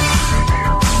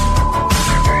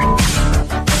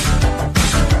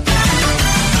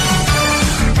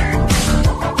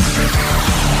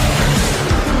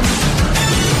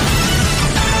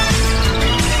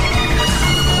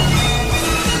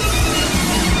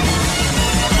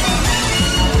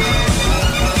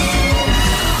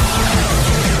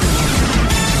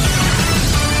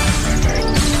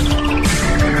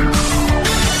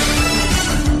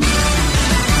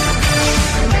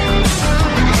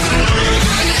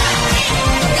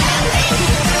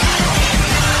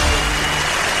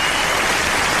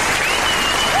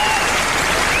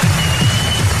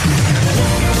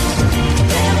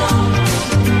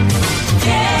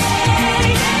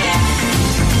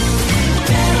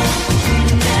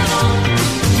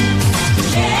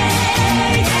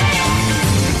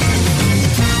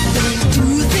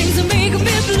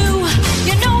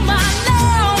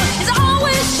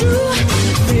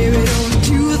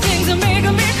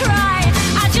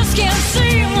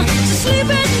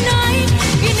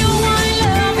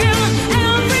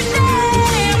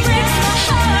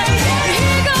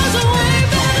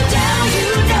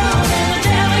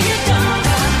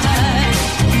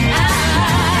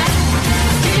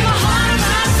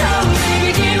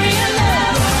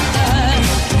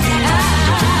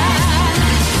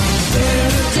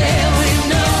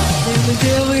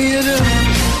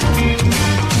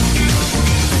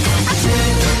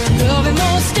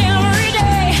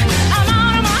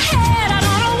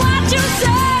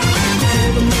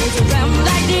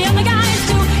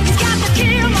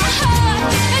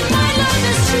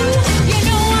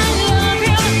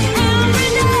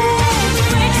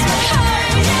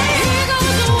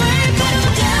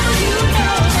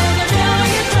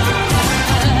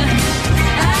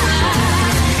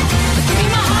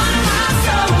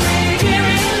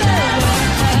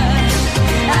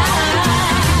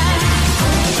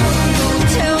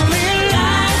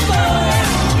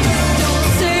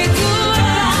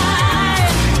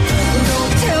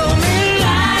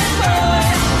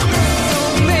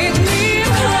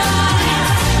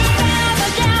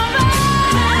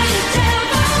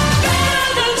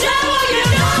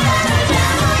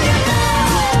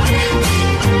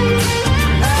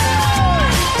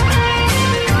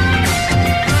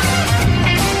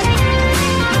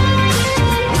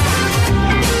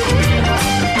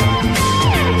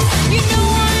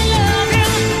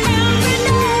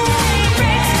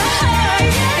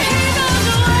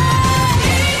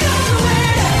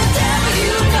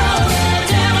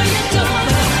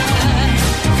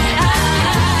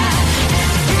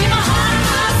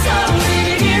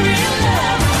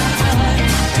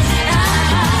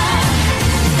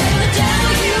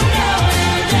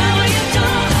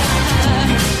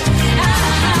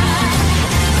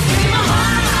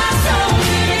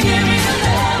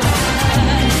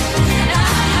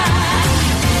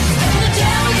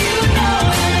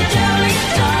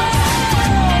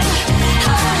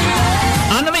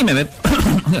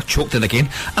 I choked it again.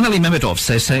 Annalie Mimidov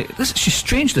says, she's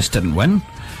strange this didn't win.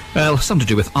 Well, something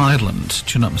to do with Ireland.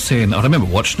 Do you know what I'm saying? I remember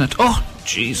watching it. Oh,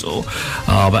 jeez,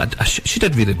 but she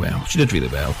did really well. She did really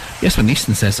well. Yes, when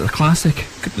Easton says it's a classic.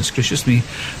 Goodness gracious me.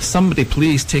 Somebody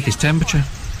please take his temperature.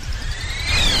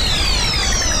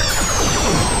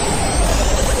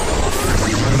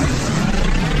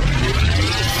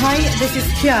 Hi, this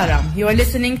is Chiara. You are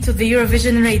listening to the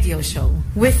Eurovision Radio Show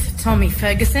with Tommy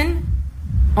Ferguson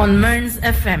on Mearns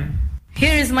FM.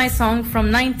 Here is my song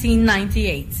from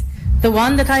 1998, The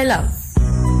One That I Love.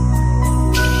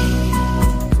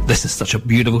 This is such a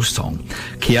beautiful song.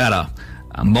 Chiara,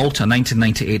 Malta,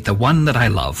 1998, The One That I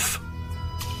Love.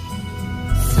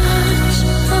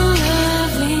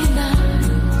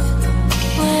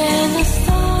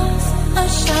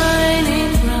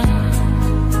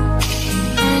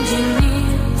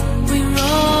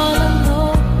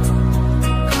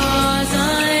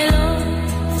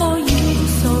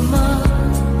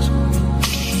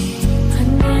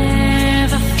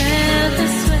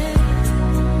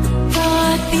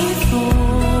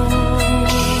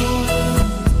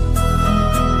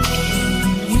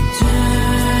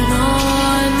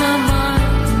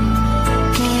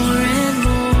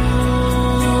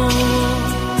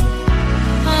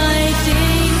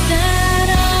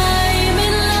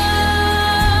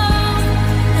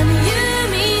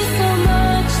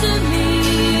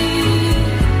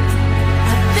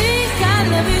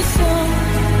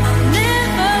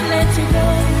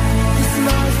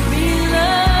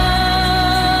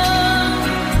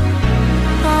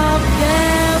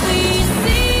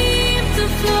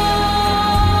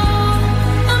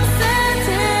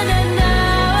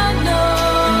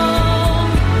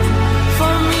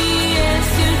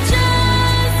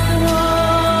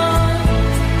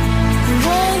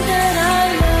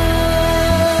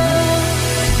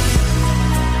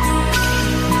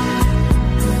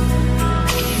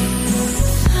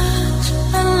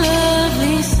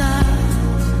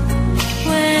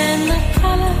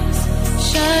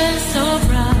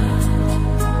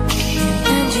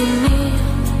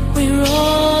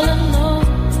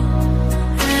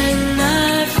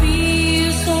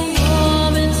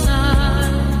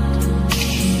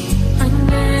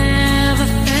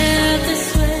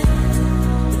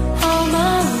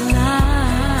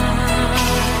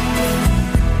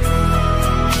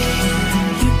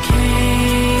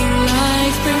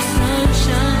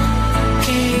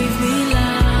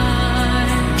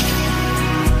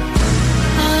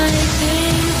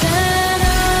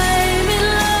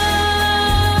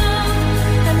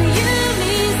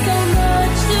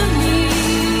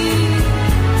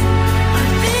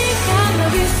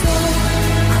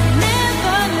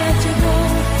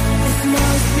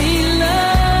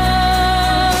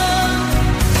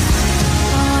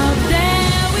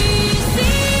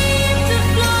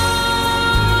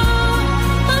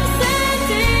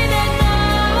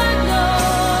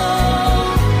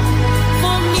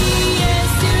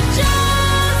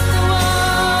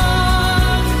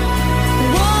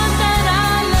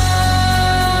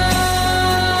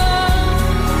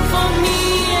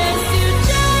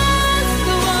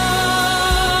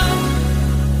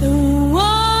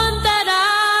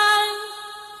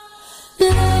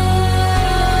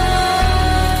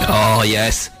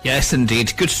 Yes,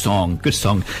 indeed. Good song.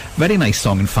 Very nice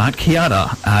song, in fact. Chiara,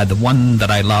 The One That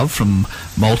I Love from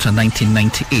Malta,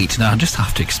 1998. Now, I just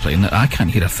have to explain that I can't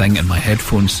hear a thing in my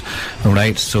headphones,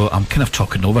 alright? So I'm kind of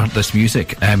talking over this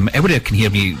music. Everybody can hear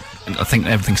me. I think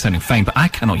everything's sounding fine, but I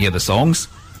cannot hear the songs.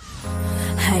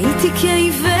 הייתי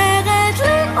כעיוורת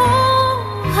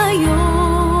לאור היום,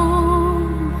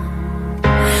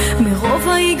 מרוב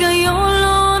ההיגיון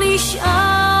לא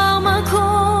נשאר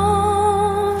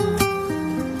מקום,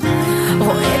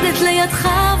 רועדת לידך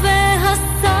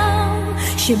והסם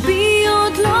שבי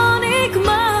עוד לא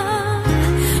נגמר,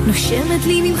 נושמת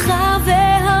לי ממך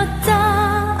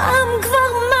והטעם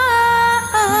כבר מר,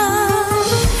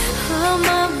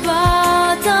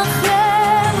 המבט אחר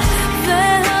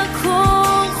לילה ברירה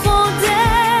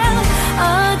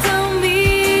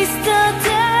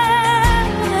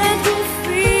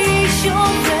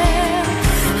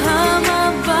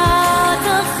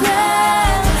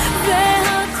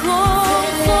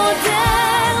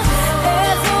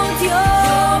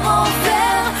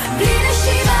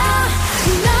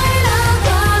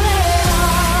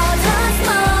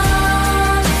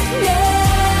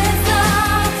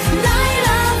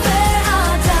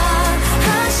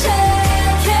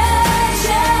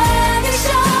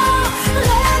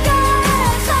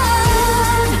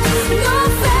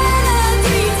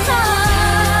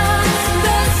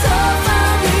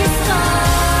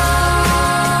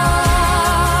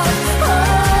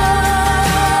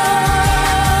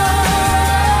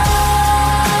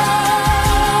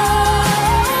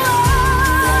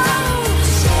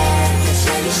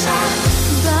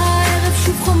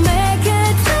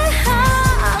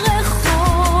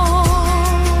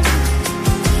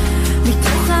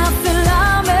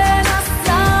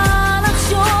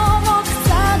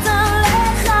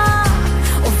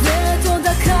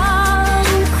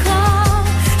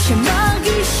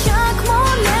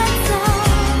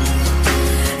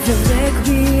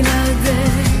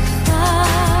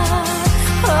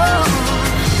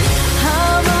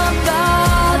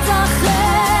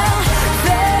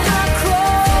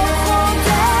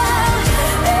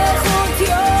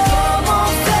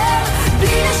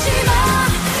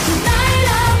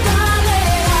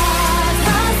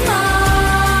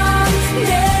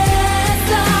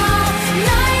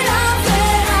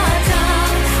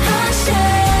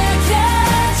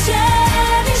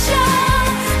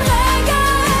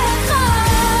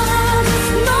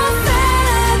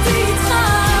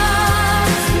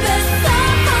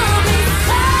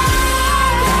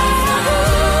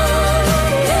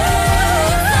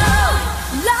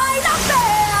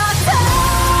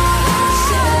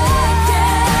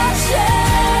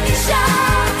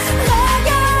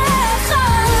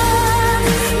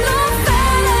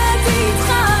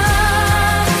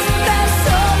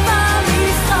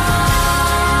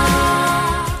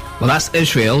Well, that's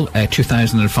Israel,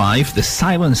 2005, The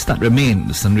Silence That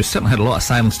Remains, and we've certainly had a lot of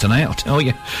silence tonight, I'll tell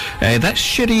you. That's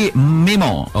Shiri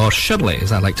Mimon, or Shirley,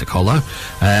 as I like to call her,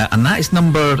 and that is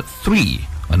number 3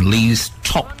 on Lee's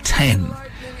Top 10.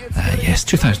 Yes,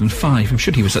 2005, I'm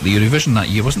sure he was at the Eurovision that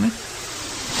year, wasn't he?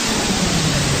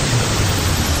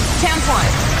 10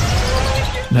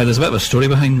 points. Now, there's a bit of a story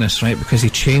behind this, right, because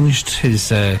he changed his,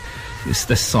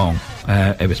 this song.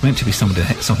 It was meant to be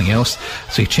something else,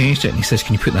 so he changed it and he says,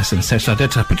 can you put this in instead? So I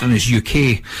did. I put it in his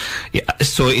UK. Yeah,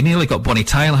 so he nearly got Bonnie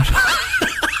Tyler.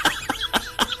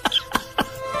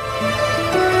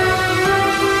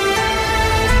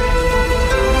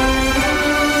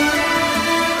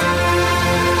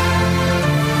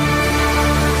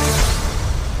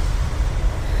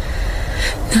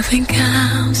 Nothing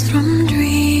comes from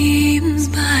dreams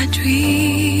by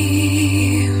dreams.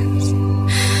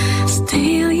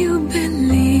 Still you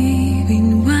believe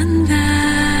in wonder.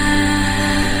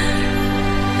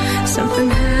 Something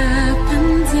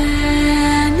happens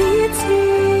and it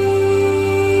seems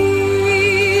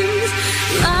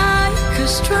like a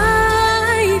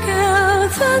strike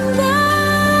of thunder.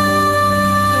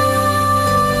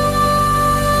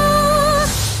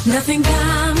 Nothing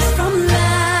comes from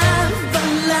love but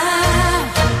love.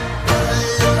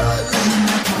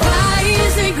 Why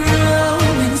is it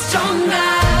growing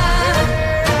stronger?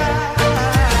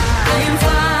 I am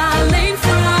falling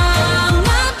from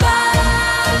above.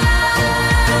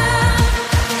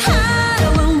 I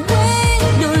won't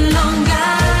wait no longer.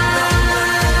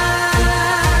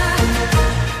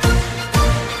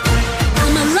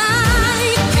 I'm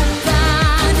like a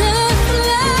butterfly,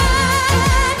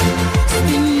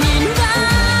 spinning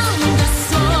round the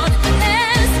sword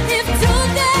as if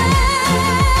today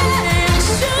I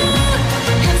should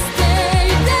have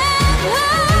stayed at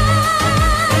home.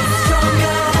 It's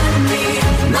stronger than me,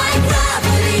 my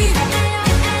gravity,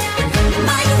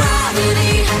 my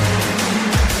gravity.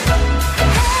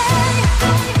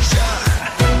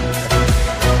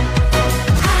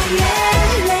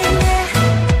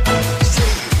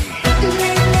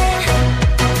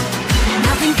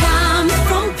 Nothing comes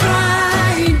from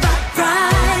pride but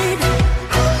pride.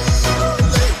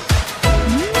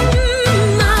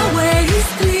 My way is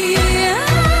clear.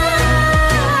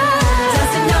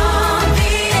 Dancing on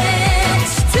the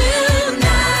edge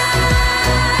tonight.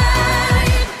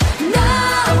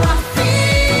 Now I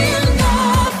feel no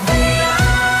fear.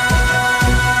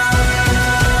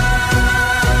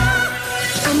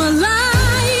 I'm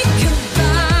like a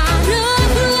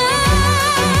butterfly,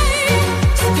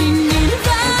 spinning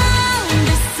round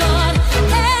the sun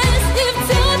as if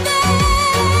today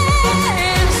I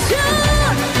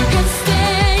should have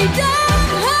stayed at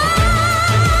home.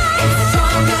 It's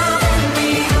stronger than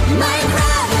me, my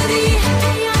gravity,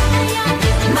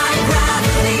 my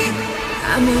gravity.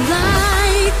 I'm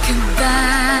like a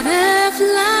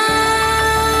butterfly.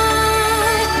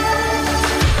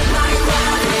 My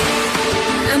gravity.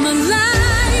 I'm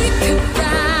like a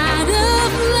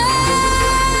butterfly,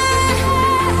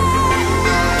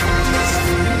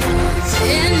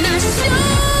 and I should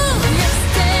have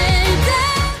stayed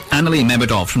there. Annalie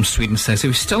Mebedov from Sweden says, it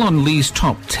was still on Lee's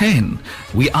Top 10.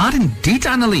 We are indeed,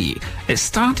 Annalie. It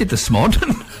started this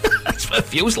morning. That's what it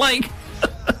feels like.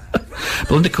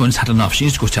 Belinda Cohen's had enough. She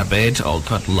needs to go to her bed. Oh,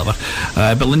 God, love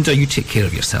her. Belinda, you take care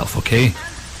of yourself, okay?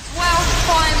 12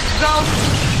 points, go.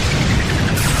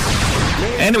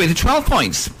 Anyway, the 12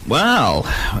 points. Well,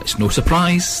 it's no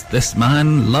surprise. This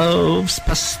man loves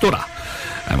Pastora.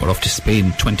 And we're off to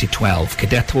Spain 2012.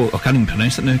 Cadeto, I can't even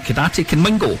pronounce it now. Quédate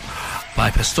Conmigo by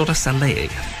Pastora Soleil.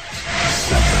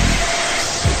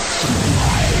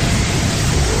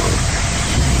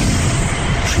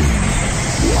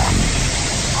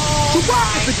 Why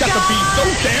has it got to be so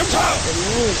damn tough? The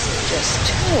music just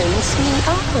turns me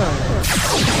on.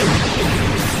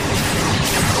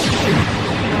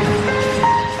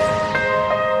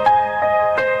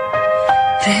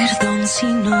 Perdón si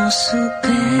no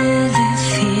supe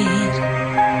decir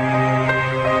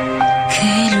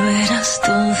que lo eras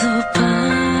todo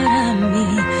para mí.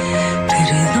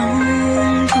 Perdón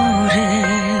por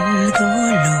el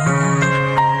dolor.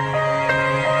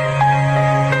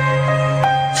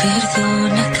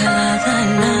 Perdona cada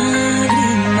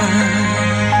lágrima.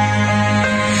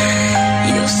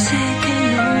 Yo sé que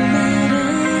no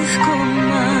merezco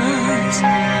más,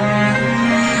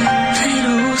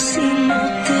 pero si no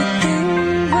te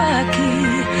tengo aquí,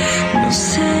 no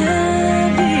sé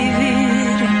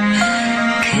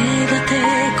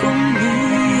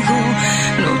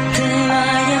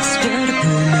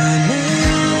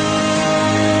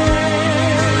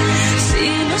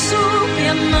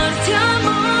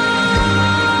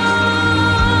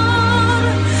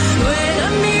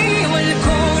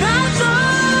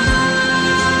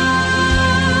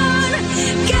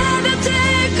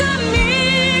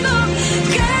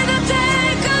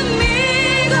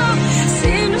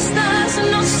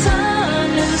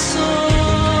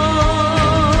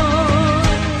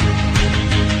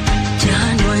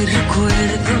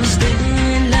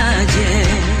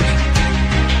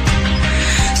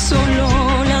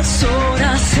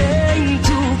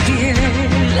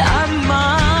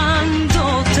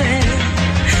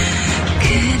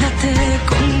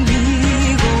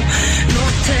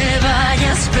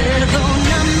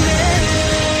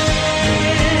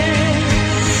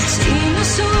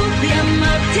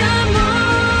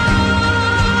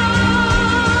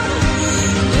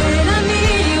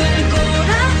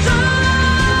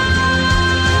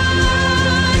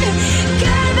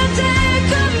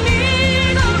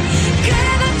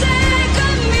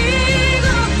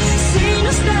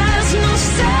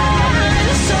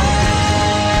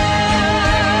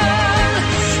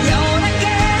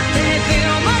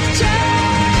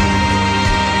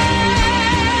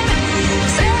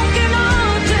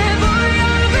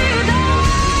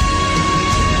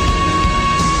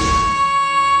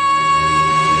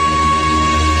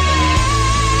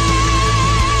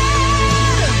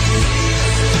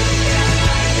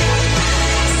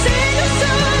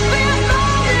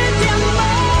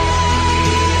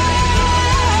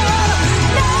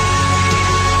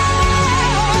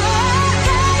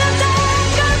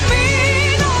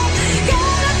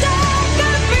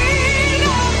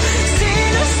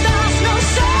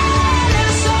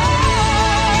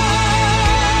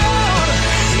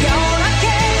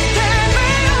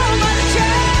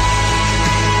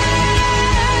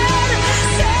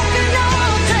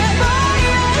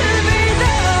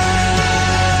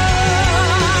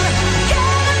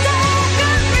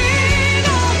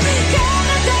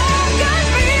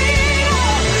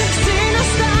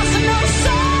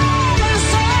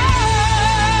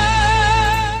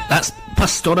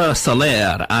Pastora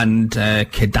Soler and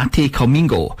Quédate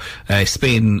Conmigo,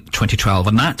 Spain 2012,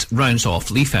 and that rounds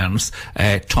off Lee Fern's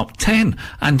top 10.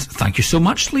 And thank you so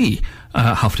much, Lee.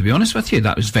 I have to be honest with you,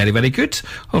 that was very, very good.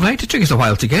 Alright, it took us a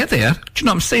while to get there. Do you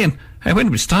know what I'm saying? When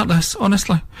did we start this,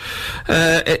 honestly?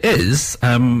 It is,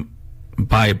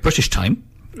 by British time,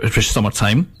 British summer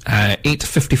time,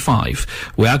 8:55.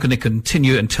 We are going to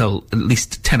continue until at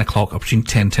least 10 o'clock, or between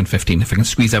 10:15, if I can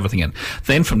squeeze everything in.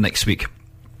 Then from next week,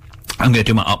 I'm going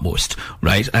to do my utmost,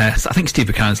 right? So I think Steve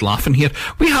Buchanan's laughing here.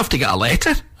 We have to get a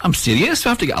letter. I'm serious. We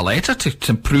have to get a letter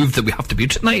to prove that we have to be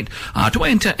tonight. I don't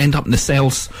want to end up in the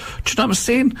cells. Do you know what I'm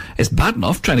saying? It's bad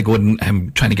enough trying to go and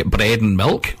trying to get bread and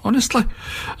milk, honestly.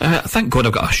 Thank God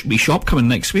I've got a wee shop coming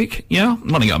next week. Yeah, I'm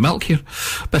running out of milk here.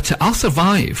 But I'll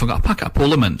survive. I've got a packet of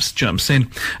Polar Mints. Do you know what I'm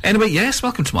saying? Anyway, yes,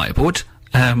 welcome to my abode.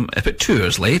 About 2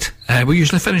 hours late. We're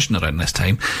usually finishing around this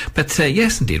time. But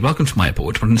yes, indeed, welcome to my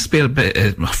abode. We're in the spare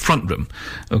bit, my front room.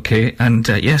 Okay, and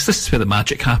yes, this is where the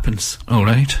magic happens. All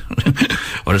right.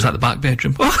 Or is that the back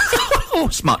bedroom? Oh,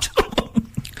 smart.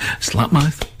 Slap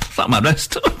my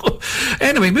wrist.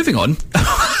 Anyway, moving on.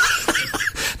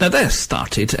 Now, this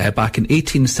started back in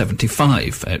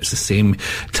 1875. It was the same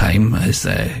time as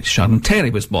Sharon Terry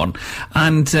was born.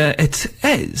 And it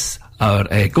is our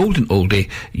golden oldie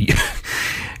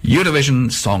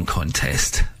Eurovision Song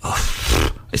Contest.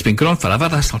 Oh, it's been going on forever,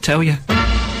 this, I'll tell you.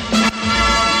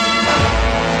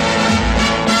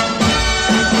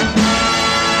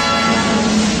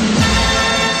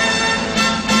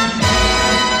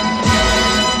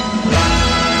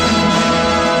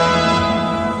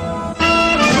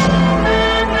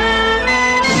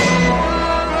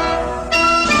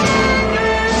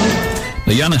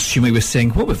 Yana Shumi was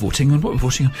saying, what we're voting on?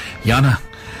 Yana,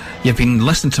 you've been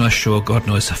listening to my show, God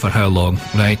knows for how long,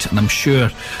 right? And I'm sure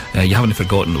you haven't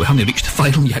forgotten, we haven't reached the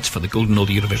final yet for the Golden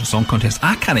Oldie Eurovision Song Contest.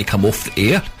 I can't come off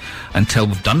the air until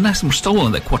we've done this, and we're still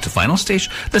on the quarter-final stage.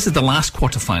 This is the last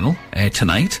quarter-final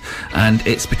tonight, and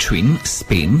it's between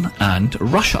Spain and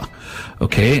Russia.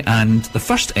 Okay, and the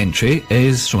first entry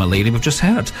is from a lady we've just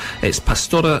heard. It's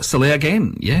Pastora Soler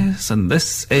again, yes, and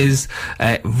this is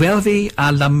Vuelve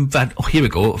a la Vida. Oh, here we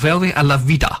go, Vuelve a la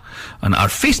Vida. And our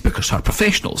Facebookers, our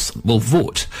professionals, will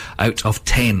vote out of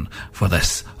 10 for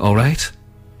this, alright?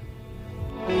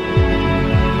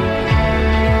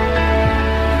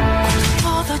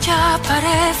 Todo ya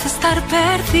parece estar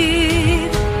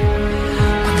perdido.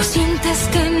 Cuando sientes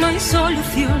que no hay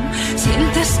solución,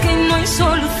 sientes que no hay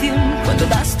solución. Cuando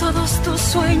das todos tus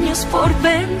sueños por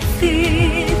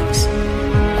vencidos.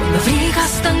 Cuando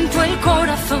abrigas tanto el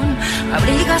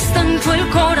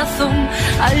corazón.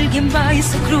 Alguien va y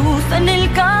se cruza en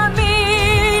el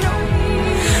camino.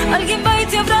 Alguien va y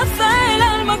te abraza el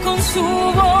alma con su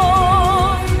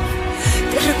voz.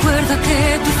 Te recuerda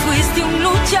que tú fuiste un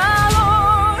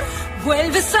luchador.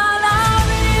 Vuelves a la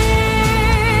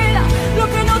vida. Lo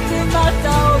que no te mata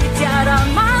hoy te hará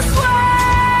más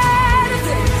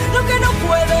fuerte. Lo que no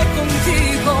puede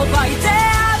contigo va y te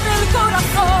abre el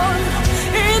corazón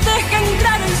y deja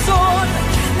entrar el sol.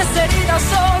 Las heridas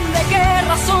son de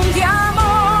guerra, son de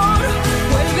amor.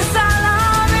 Vuelves a la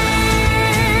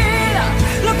vida.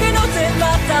 Lo que no te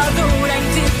mata dura en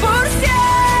ti por siempre.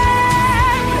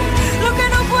 Lo que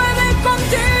no puede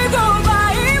contigo va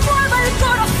y mueve el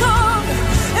corazón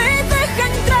y deja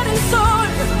entrar el sol.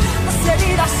 Las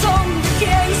heridas son de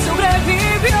quien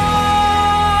sobrevivió.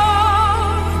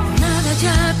 Nada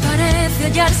ya parece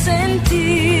hallar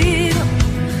sentido.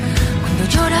 Cuando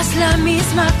lloras la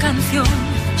misma canción,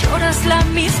 lloras la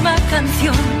misma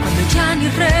canción. Cuando ya ni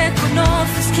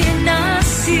reconoces quién ha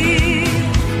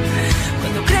sido.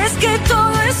 Cuando crees que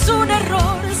todo es un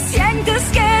error, sientes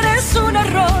que eres un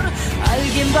error.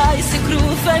 Alguien va y se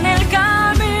cruza en el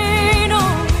camino.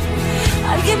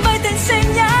 Alguien va y te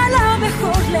enseña la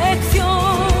mejor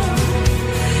lección.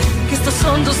 Que estos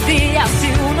son 2 días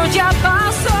y uno ya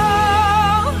pasó.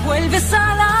 Vuelves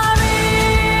a la